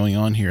 what was going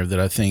on here, that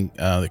I think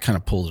that kind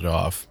of pulled it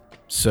off.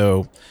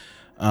 So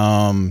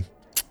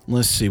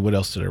let's see, what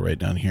else did I write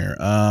down here?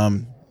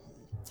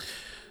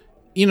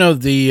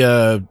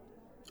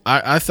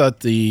 I thought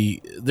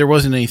there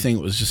wasn't anything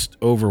that was just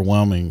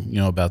overwhelming,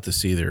 about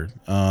this either.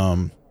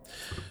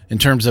 In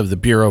terms of the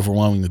beer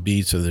overwhelming the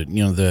beets, or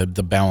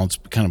the balance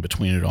kind of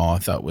between it all, I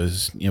thought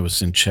was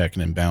in check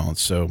and in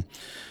balance. So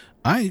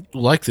I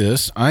like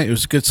this. It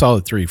was a good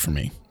solid 3 for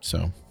me.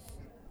 So.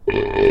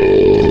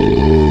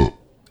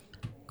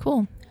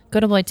 Cool.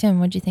 Good old boy Tim,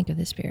 what'd you think of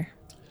this beer?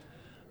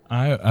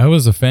 I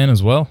was a fan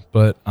as well,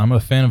 but I'm a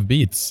fan of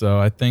beets. So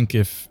I think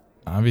if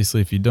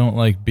you don't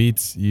like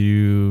beets,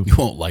 you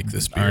won't like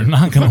this beer. Are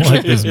not going to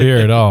like this beer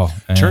at all.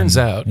 And turns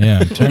out.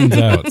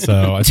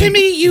 So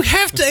Timmy, you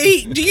have to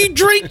eat. Do you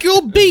drink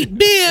your beet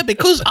beer?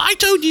 Because I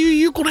told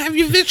you're going to have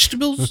your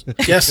vegetables.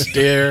 Yes,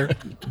 dear.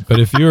 But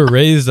if you were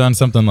raised on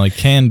something like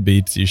canned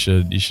beets, you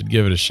should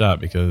give it a shot,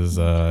 because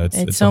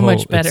it's so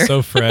much better. It's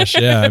so fresh.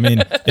 Yeah, I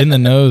mean, in the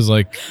nose,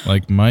 like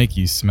Mike,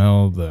 you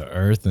smell the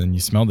earth and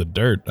you smell the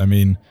dirt. I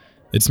mean,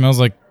 it smells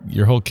like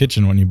your whole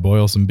kitchen when you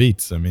boil some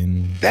beets. I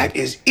mean, that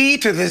is E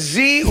to the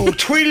Z or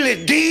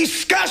tweedly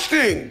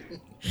disgusting.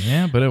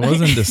 Yeah, but it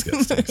wasn't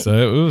disgusting. So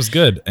it was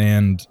good.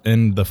 And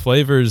the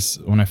flavors,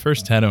 when I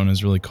first had it when it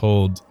was really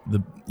cold,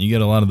 you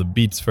get a lot of the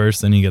beets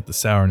first, then you get the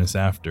sourness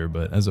after.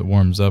 But as it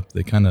warms up,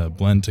 they kind of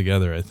blend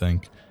together, I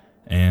think.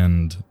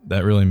 And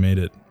that really made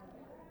it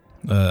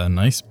a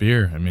nice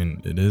beer. I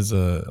mean, it is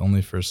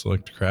only for a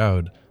select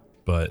crowd,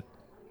 but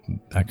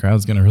that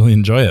crowd's going to really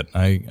enjoy it.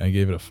 I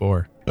gave it a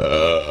 4.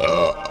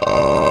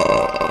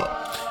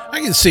 I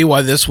can see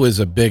why this was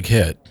a big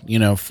hit,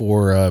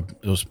 for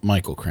it was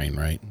Michael Crane,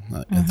 right?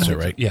 That's it,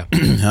 right? Yeah.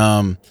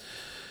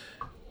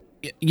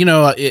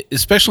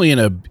 Especially in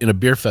a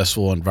beer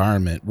festival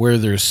environment where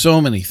there's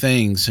so many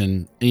things,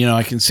 and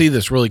I can see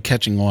this really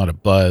catching a lot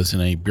of buzz in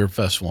a beer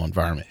festival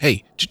environment.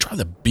 Hey, did you try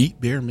the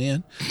Beet beer,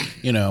 man?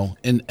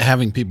 And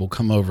having people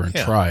come over and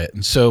try it.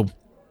 And so,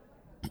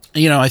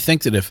 I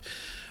think that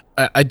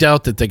I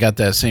doubt that they got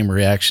that same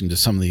reaction to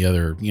some of the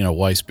other,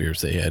 Weiss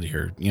beers they had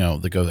here.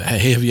 They go,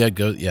 hey, have you had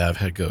Goza? Yeah, I've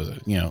had Goza.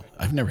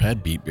 I've never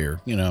had Beet beer,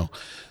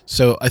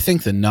 So I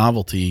think the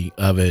novelty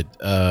of it,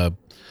 I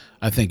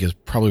think, is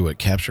probably what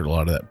captured a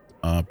lot of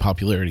that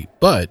popularity.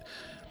 But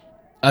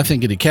I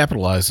think it had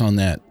capitalized on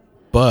that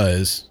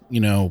buzz,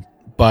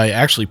 by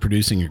actually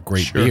producing a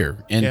great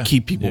beer and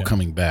keep people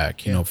coming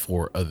back,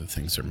 for other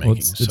things they're making. Well,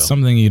 it's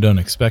something you don't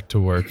expect to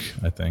work,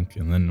 I think.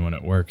 And then when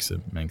it works,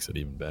 it makes it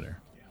even better.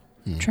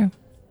 True.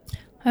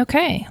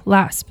 Okay.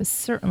 Last but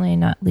certainly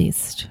not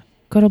least,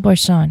 good old boy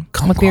Sean.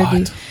 What beer do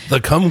you? The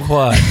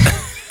kumquat.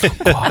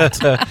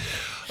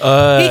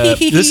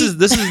 This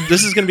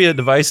is going to be a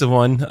divisive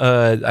one.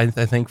 I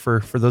think for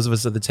those of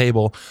us at the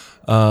table.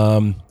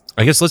 I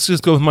guess let's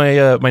just go with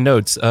my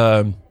notes.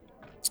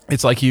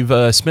 It's like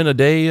you've spent a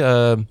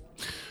day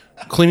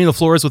cleaning the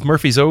floors with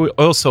Murphy's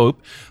oil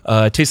soap.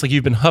 It tastes like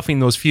you've been huffing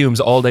those fumes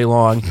all day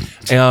long.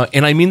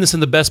 And I mean this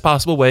in the best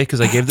possible way,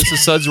 because I gave this a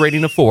Suds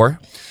rating of 4.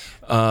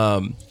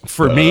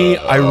 For me,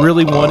 I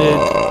really wanted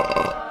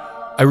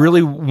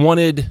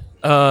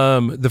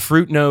the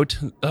fruit note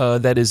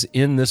that is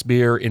in this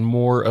beer in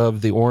more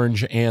of the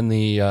orange and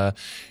the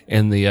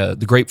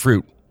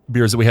grapefruit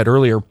beers that we had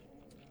earlier.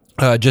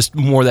 Just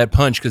more of that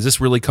punch, because this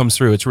really comes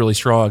through. It's really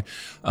strong.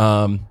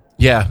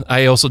 Yeah,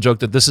 I also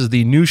joked that this is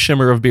the new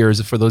shimmer of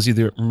beers. For those of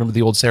you that remember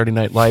the old Saturday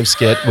Night Live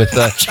skit with,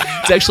 it's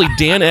actually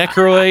Dan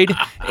Aykroyd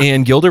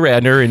and Gilda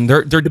Radner, and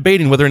they're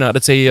debating whether or not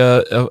it's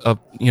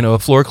a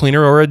floor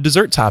cleaner or a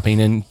dessert topping,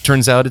 and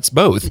turns out it's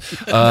both.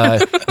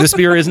 This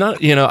beer is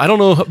not, I don't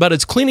know about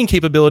its cleaning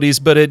capabilities,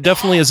 but it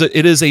definitely is.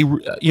 It is a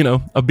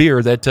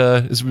beer that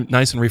is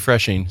nice and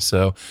refreshing.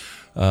 So,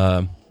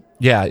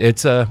 yeah,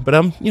 it's. But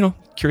I'm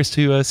curious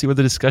to see where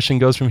the discussion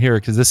goes from here,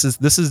 because this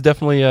is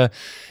definitely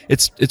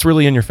it's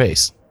really in your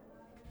face.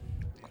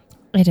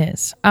 It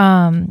is.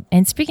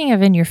 And speaking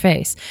of in your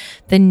face,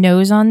 the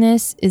nose on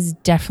this is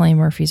definitely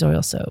Murphy's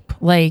oil soap.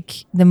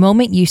 Like, the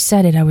moment you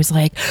said it, I was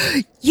like,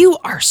 you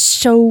are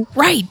so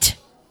right.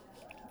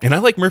 And I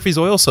like Murphy's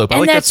oil soap. I And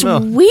like that that's smell.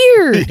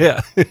 weird.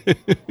 Yeah.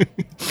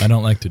 I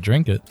don't like to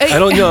drink it. I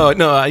don't know.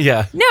 No,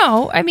 yeah.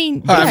 No, I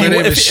mean, Hi, my yeah.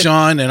 name is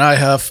Sean, and I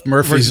huff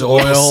Murphy's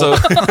oil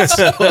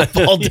soap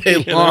all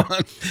day long.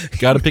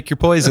 Got to pick your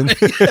poison.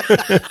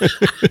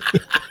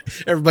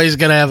 Everybody's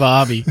gonna have a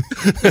hobby.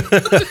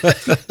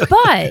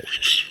 But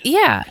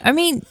yeah, I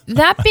mean,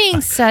 that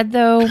being said,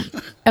 though,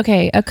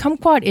 okay, a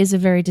kumquat is a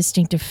very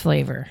distinctive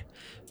flavor.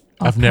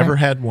 I've never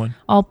had one.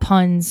 All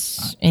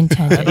puns I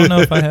intended. don't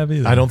know if I have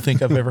either. I don't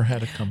think I've ever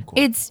had a kumquat.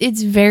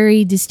 It's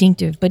very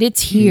distinctive, but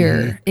it's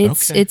here.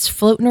 okay. It's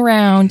floating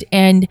around,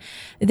 and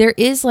there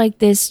is like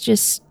this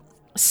just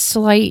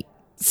slight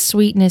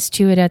sweetness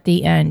to it at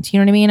the end. You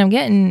know what I mean?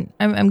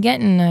 I'm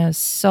getting a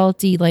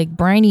salty like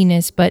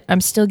brininess, but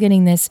I'm still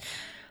getting this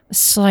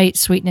slight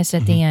sweetness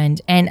at the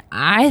end. And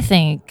I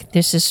think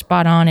this is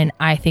spot on, and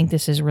I think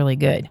this is really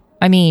good.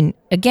 I mean,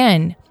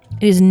 again,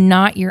 it is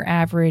not your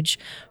average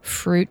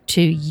fruit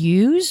to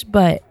use,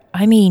 but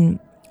I mean,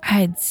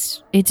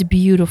 it's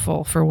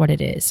beautiful for what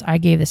it is. I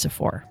gave this a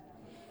 4.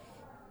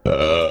 There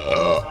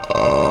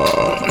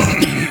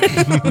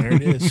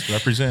it is.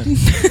 Represent.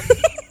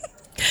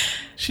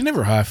 She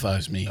never high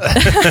fives me.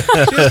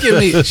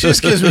 She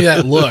just gives me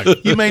that look.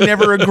 You may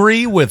never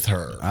agree with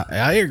her.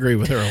 I agree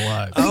with her a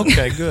lot.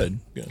 Okay, good.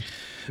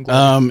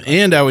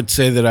 And I would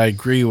say that I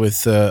agree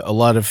with a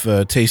lot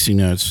of tasting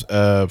notes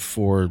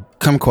for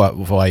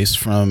kumquat Weiss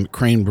from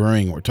Crane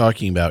Brewing we're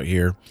talking about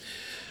here.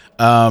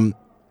 I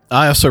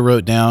also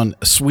wrote down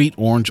sweet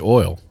orange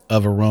oil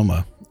of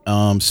aroma.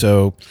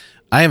 So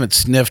I haven't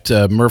sniffed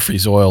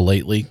Murphy's oil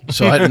lately,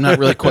 so I'm not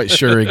really quite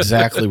sure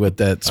exactly what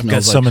that smells like.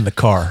 Got some in the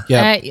car.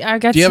 Yeah. I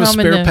got Do you have a some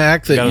in spare the-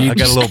 pack that I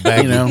got a little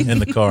bag in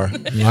the car.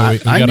 Yeah,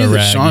 we I got knew a that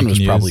rag Sean you was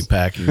can probably use.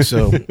 packing,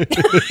 so.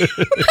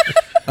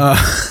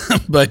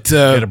 But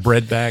Got a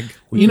bread bag.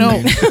 you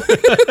know,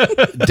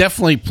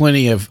 definitely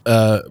plenty of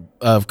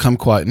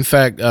kumquat. In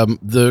fact,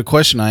 the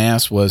question I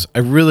asked was, I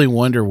really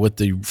wonder what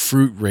the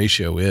fruit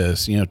ratio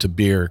is, to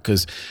beer,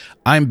 because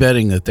I'm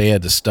betting that they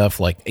had to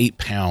stuff like 8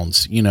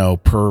 pounds,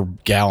 per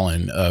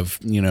gallon of,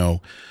 fruit Per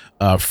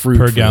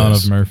for gallon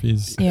this. of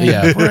Murphy's.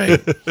 Yeah,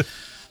 right.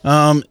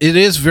 It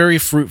is very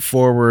fruit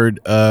forward.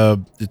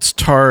 It's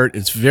tart.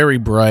 It's very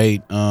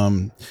bright.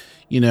 I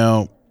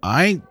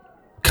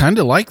kind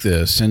of like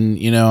this, and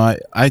you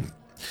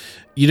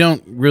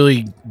don't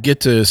really get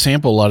to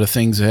sample a lot of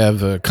things that have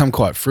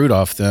kumquat fruit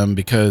off them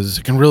because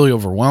it can really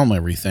overwhelm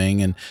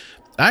everything. And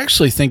I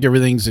actually think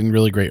everything's in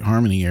really great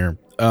harmony here.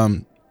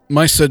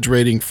 My suds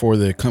rating for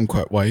the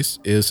kumquat Weiss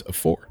is a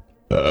 4.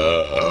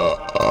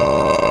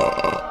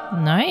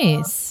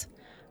 Nice.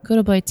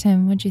 Good boy,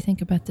 Tim. What'd you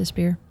think about this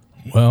beer?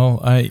 Well,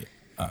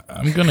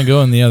 I'm gonna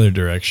go in the other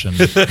direction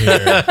here.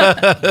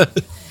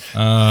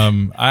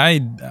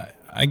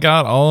 I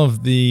got all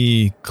of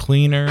the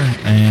cleaner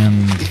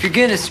and If you're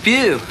gonna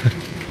spew,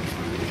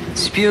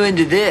 spew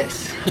into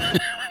this.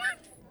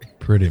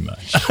 pretty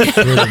much.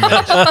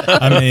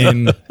 I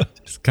mean,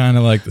 it's kind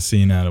of like the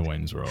scene out of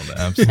Wayne's World,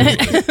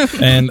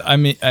 absolutely. And I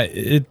mean,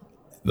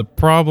 the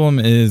problem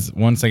is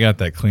once I got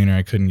that cleaner,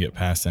 I couldn't get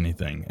past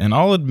anything. And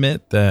I'll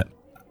admit that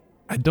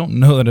I don't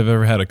know that I've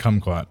ever had a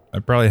kumquat. I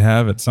probably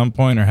have at some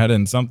point or had it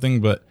in something,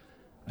 but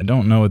I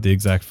don't know what the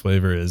exact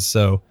flavor is.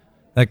 So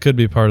that could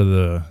be part of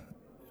the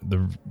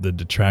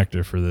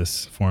detractor for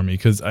this for me,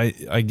 because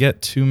I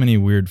get too many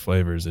weird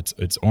flavors. It's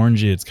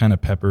orangey, it's kind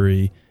of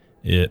peppery,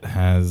 it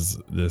has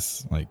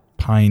this like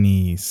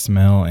piney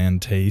smell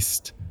and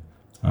taste.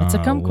 It's a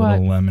kumquat.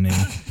 little lemony.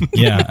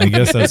 Yeah, I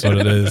guess that's what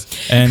it is.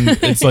 And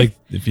it's like,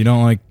 if you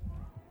don't like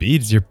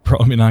beets, you're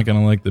probably not going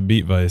to like the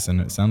Beet Weiss. And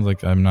it sounds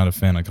like I'm not a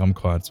fan of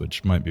kumquats,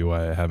 which might be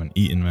why I haven't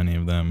eaten many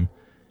of them.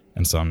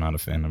 And so I'm not a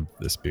fan of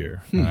this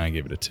beer. And I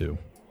gave it a 2.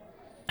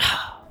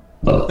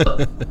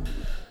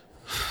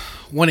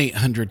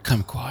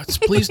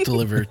 1-800-KUMQUATS. Please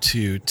deliver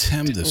to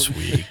Tim this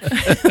week.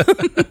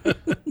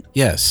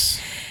 Yes,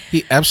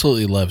 he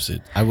absolutely loves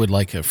it. I would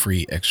like a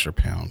free extra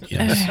pound.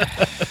 Yes.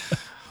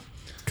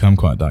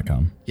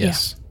 Kumquat.com.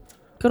 Yes.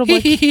 Good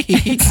boy.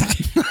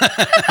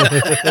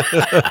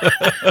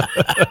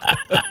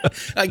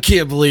 I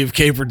can't believe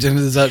Caperton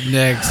is up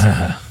next.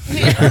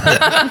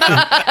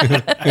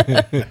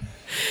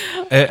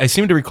 I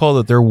seem to recall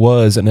that there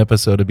was an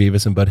episode of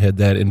Beavis and Butthead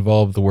that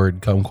involved the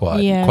word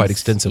kumquat Yes. quite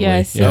extensively.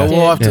 Yes, So it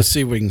we'll have Yeah. to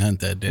see if we can hunt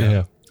that down.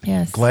 Yeah.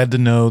 Yes. Glad to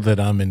know that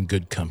I'm in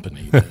good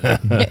company.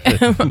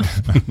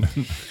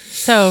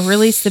 So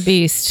release the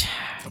beast.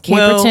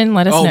 Caperton,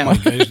 let us oh know. my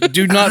gosh.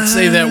 Do not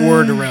say that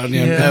word around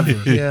him ever.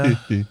 Yeah.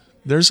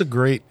 There's a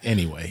great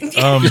anyway.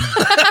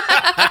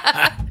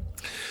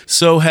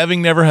 So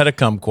having never had a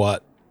kumquat,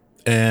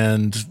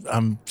 and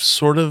I'm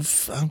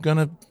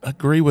gonna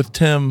agree with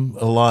Tim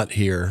a lot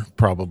here,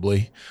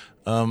 probably.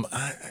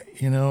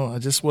 I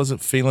just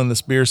wasn't feeling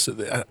this beer.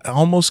 So I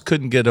almost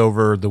couldn't get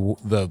over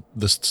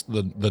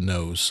the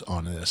nose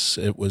on this.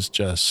 It was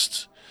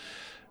just,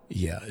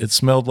 it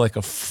smelled like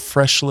a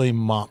freshly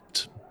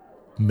mopped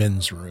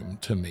men's room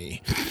to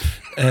me.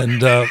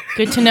 And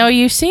Good to know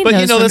you've seen but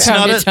those that's from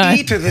time not to time.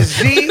 E to the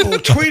Z or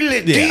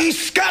Tweedledee.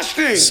 Disgusting.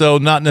 Disgusting. So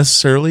not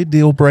necessarily a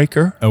deal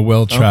breaker. A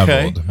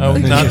well-traveled. Okay. Oh,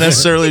 not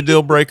necessarily a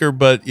deal breaker,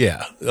 but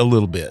yeah, a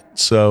little bit.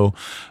 So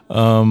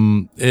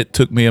it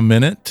took me a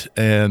minute,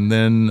 and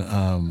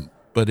then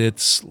but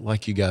it's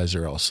like you guys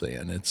are all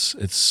saying, it's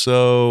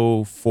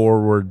so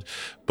forward.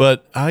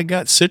 But I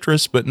got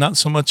citrus, but not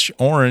so much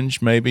orange.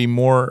 Maybe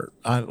more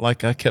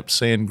like I kept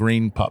saying,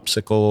 green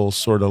popsicle,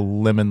 sort of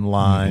lemon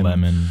lime.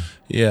 Lemon.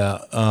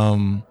 Yeah.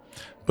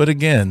 But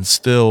again,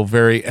 still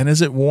very. And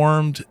as it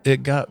warmed,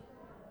 it got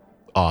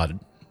odd.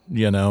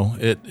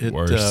 It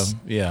Worse.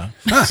 yeah.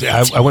 See,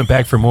 I went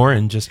back for more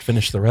and just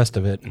finished the rest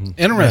of it. And,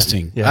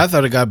 Interesting. Yeah. I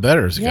thought it got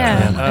better as it got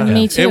Yeah, on.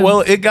 me too.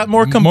 It got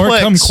more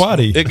complex. More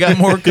kumquatty. It got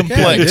more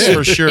complex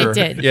for sure. It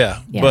did.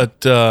 Yeah. Yeah.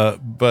 But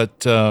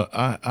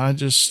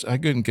I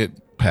couldn't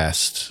get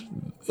past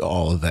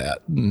all of that,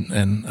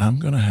 and I'm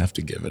gonna have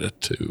to give it a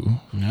 2.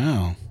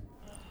 No.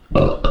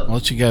 I'll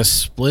let you guys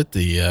split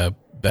the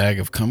bag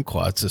of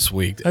kumquats this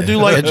week. I do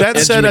like that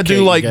said. I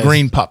do like Educate you guys.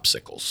 green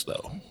popsicles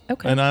though.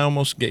 Okay. And I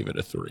almost gave it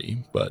a 3,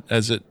 but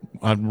I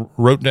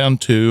wrote down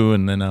 2,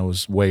 and then I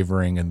was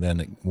wavering, and then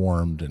it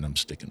warmed, and I'm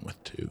sticking with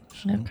 2.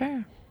 So,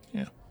 Okay.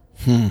 yeah.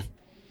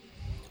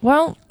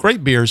 Well,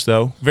 Great beers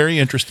though. Very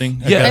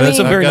interesting. Yeah, that's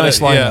a very nice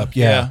lineup.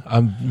 Yeah.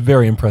 I'm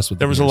very impressed with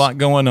There was a beers. lot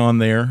going on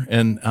there,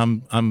 and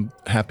I'm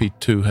happy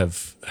to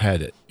have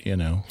had it. I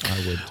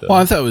would. Well,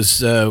 I thought it was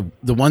the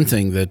one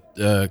thing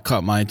that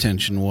caught my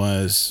attention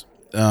was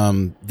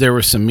there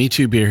was some Me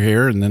Too beer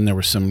here, and then there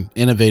were some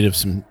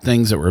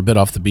things that were a bit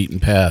off the beaten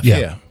path.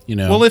 Yeah.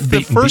 Well, if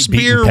the first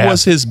beaten beer path.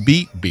 was his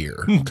beet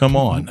beer, come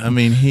on. I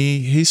mean,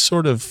 he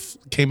sort of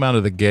came out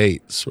of the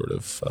gate, sort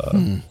of.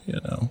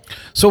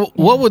 So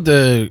what would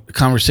the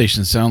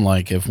conversation sound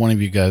like if one of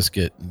you guys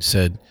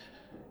said,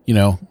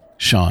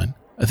 Sean,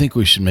 I think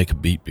we should make a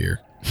beet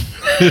beer.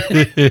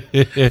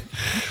 A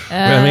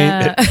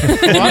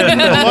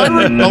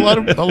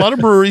lot of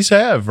breweries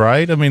have,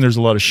 right? I mean, there's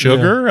a lot of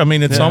sugar. I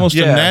mean, it's almost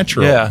a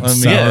natural. Yeah. I mean,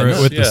 Sour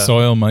it with the yeah.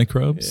 soil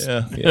microbes.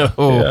 Yeah. Yeah,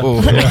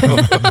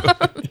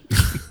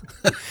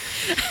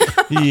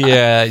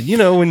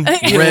 when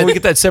we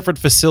get that separate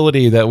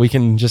facility that we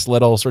can just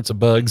let all sorts of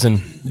bugs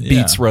and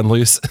beets run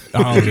loose.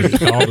 All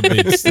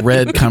the beets.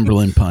 Red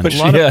Cumberland Punch. A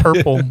lot Yeah. of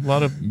purple, a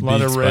lot of Beets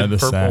by red, the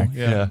purple. sack.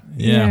 Yeah.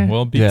 Yeah.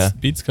 Well, Yeah.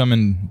 beets come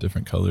in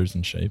different colors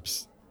and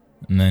shapes,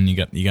 and then you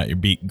got your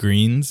beet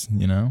greens.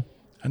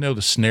 I know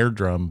the snare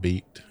drum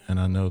beat, and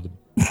I know the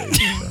bass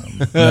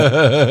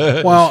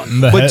drum. Well,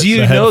 But do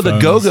you know the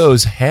headphones.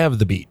 Go-Go's have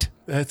the beet?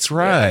 That's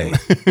right.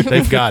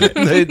 They've got it.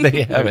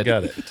 They have They've it.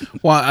 got it.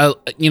 Well,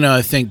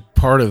 I think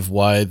part of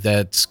why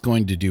that's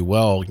going to do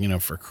well,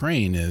 for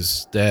Crane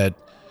is that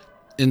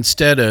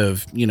instead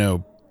of,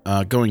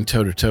 going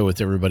toe to toe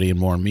with everybody in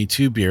more Me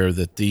Too beer,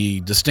 that the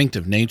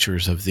distinctive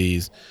natures of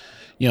these,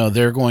 it's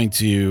going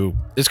to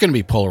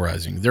be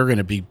polarizing. They're going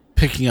to be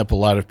picking up a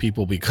lot of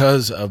people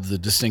because of the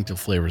distinctive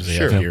flavors they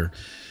have here.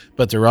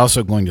 But they're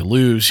also going to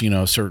lose,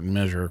 a certain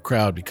measure of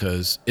crowd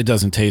because it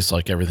doesn't taste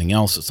like everything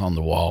else that's on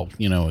the wall,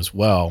 as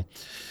well.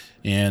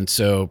 And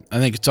so I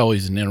think it's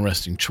always an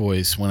interesting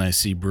choice when I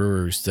see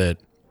brewers that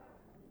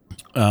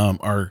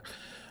are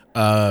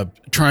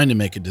trying to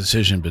make a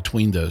decision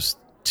between those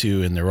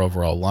two in their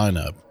overall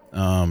lineup.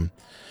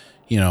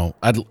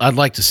 I'd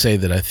like to say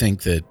that I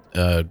think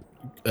that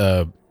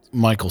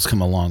Michael's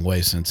come a long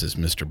way since his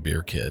Mr.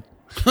 Beer Kit.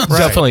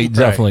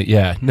 Definitely.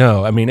 Yeah.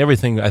 No, I mean,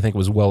 everything I think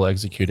was well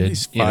executed.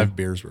 These 5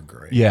 beers were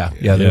great. Yeah,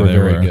 they were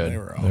very good. They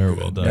were all They were good.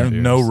 well done There-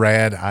 beers. No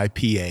rad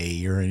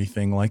IPA or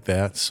anything like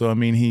that. So I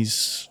mean,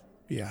 he's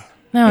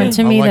no, and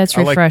to me, that's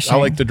refreshing. I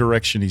like the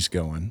direction he's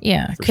going.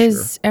 Yeah, for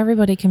because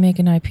everybody can make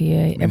an IPA.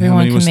 I mean, how Everyone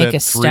many can was make that? a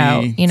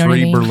stout. Three- You know what I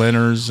three mean?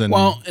 Berliners and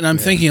And I'm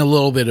thinking a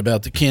little bit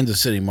about the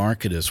Kansas City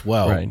market as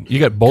well. Right. You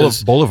got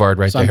 'Cause- Boulevard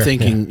right So there. I'm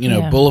thinking,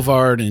 Yeah.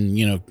 Boulevard and,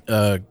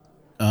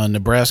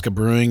 Nebraska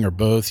Brewing are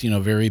both,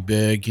 very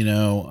big,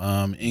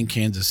 in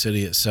Kansas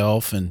City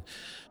itself. And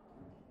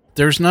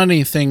there's not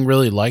anything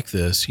really like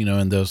this,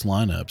 in those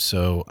lineups.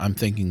 So I'm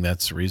thinking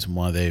that's the reason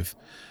why they've,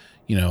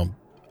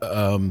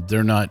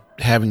 they're not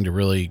having to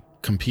really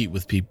compete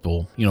with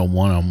people,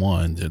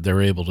 one-on-one.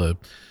 They're able to,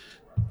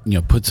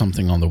 put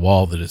something on the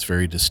wall that is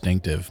very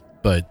distinctive.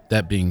 But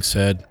that being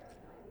said,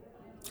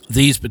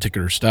 these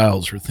particular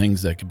styles are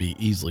things that could be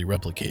easily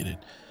replicated.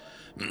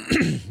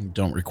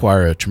 Don't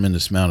require a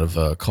tremendous amount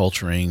of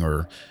culturing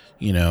or,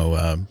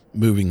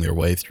 moving their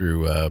way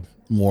through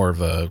more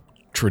of a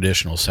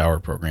traditional sour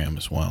program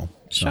as well.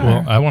 So, Sure.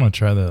 Well, I want to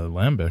try the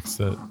lambics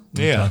that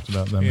we talked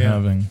about them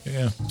having.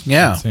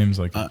 yeah, It seems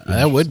like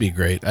that would be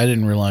great. I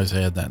didn't realize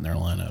they had that in their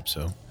lineup.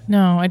 So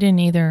No, I didn't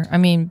either. I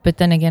mean, but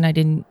then again, I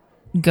didn't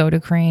go to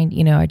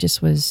Crane. I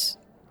just was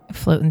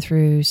floating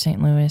through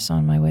St. Louis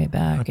on my way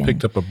back. I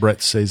picked up a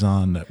Brett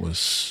Saison that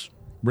was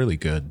really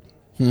good.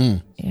 Yeah.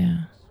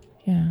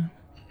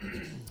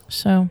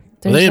 So are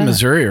there's they in that.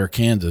 Missouri or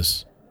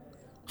Kansas?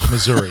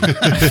 Missouri.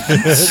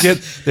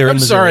 They're in I'm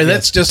sorry, Missouri,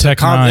 that's just Tech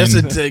that's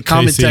Nine, a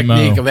common JC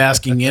technique Mo. of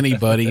asking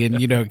anybody in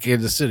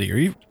Kansas City. Are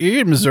you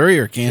in Missouri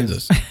or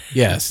Kansas?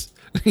 Yes.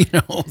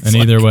 And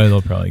either way,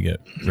 they'll probably get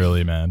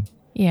really mad.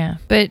 Yeah,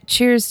 but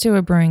cheers to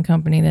a brewing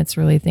company that's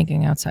really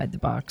thinking outside the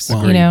box.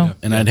 Well, you know,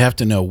 and I'd have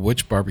to know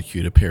which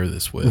barbecue to pair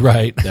this with.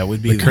 Right. That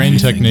would be The crane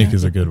technique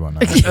is a good one.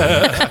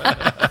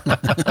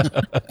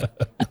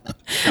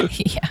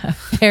 yeah,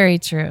 very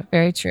true,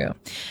 very true.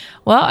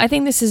 Well, I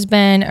think this has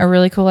been a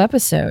really cool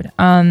episode.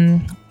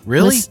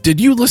 Really? Did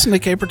you listen to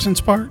Caperton's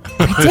part?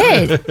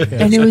 I did,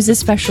 and it was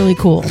especially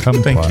cool.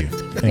 Thank you.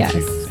 Thank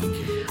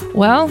you.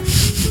 Well,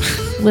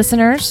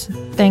 listeners,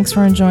 thanks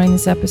for enjoying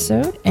this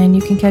episode, and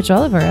you can catch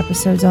all of our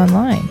episodes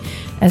online,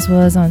 as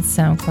well as on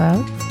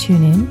SoundCloud,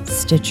 TuneIn,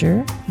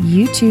 Stitcher,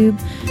 YouTube,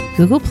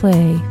 Google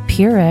Play,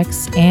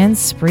 PureX, and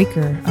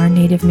Spreaker, our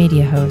native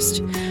media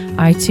host.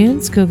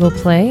 iTunes, Google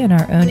Play, and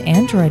our own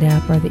Android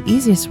app are the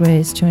easiest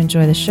ways to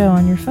enjoy the show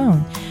on your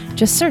phone.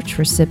 Just search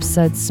for Sips,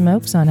 Suds,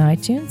 Smokes on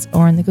iTunes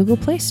or in the Google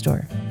Play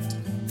Store.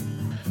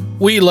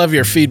 We love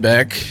your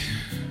feedback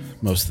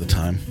most of the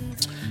time.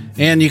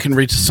 And you can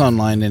reach us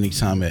online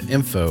anytime at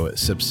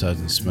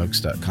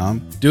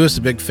info@sipsudsandsmokes.com. Do us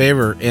a big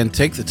favor and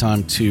take the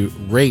time to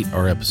rate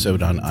our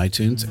episode on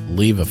iTunes,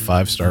 leave a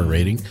 5-star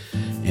rating,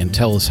 and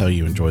tell us how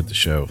you enjoyed the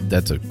show.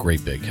 That's a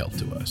great big help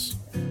to us.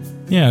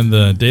 Yeah, and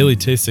the daily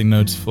tasting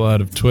notes flow out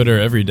of Twitter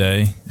every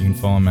day. You can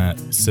follow them at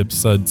Sip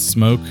Suds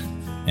Smoke,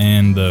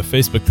 and the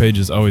Facebook page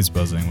is always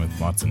buzzing with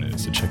lots of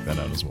news, so check that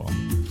out as well.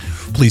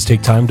 Please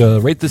take time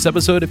to rate this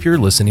episode if you're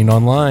listening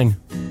online.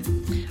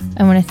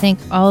 I want to thank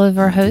all of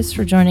our hosts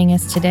for joining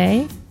us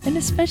today, and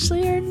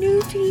especially our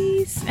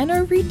newbies and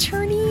our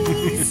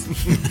returnees.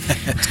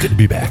 It's good to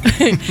be back.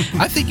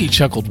 I think he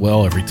chuckled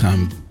well every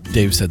time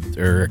Dave said,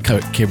 or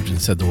Caperton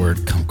said the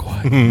word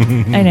kumquat.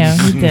 I know,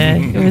 he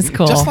did. It was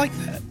cool. Just like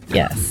that.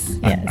 Yes,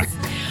 yes.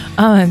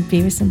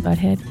 Beavis and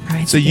Butthead.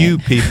 Right. It's a you,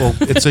 people.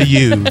 It's a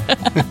you.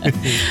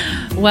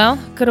 Well,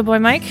 good old boy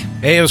Mike.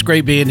 Hey, it was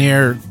great being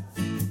here.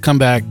 Come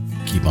back.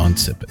 Keep on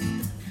sipping.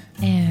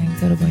 And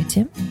good old boy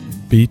Tim.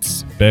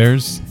 Beets,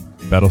 Bears,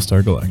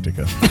 Battlestar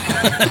Galactica.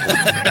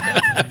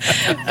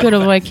 Good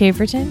old boy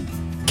Caperton.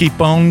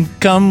 Keep on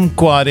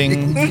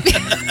kumquatting.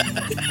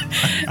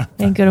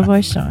 And good old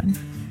boy Sean.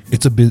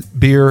 It's a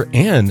beer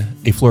and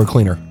a floor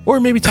cleaner.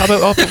 Or maybe top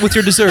it off with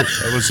your dessert.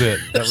 That was it.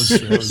 That was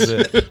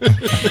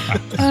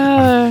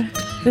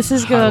it. This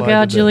is Girl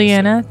Gal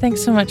Juliana.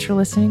 Thanks so much for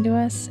listening to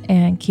us,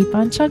 and keep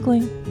on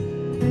chuggling.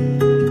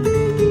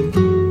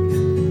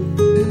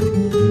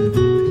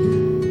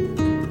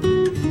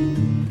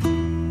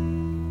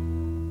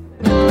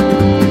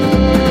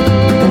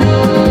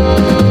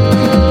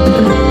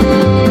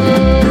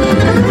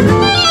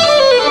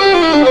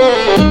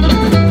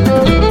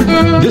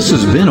 This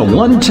has been a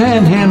One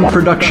Tan Hand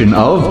production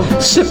of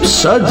Sips,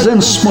 Suds,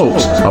 and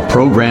Smokes, a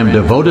program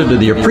devoted to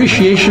the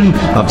appreciation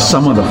of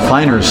some of the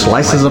finer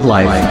slices of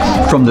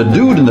life. From the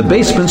Dude in the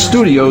Basement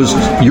Studios,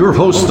 your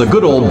hosts, the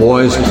Good Old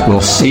Boys,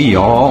 will see you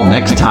all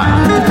next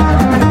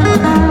time.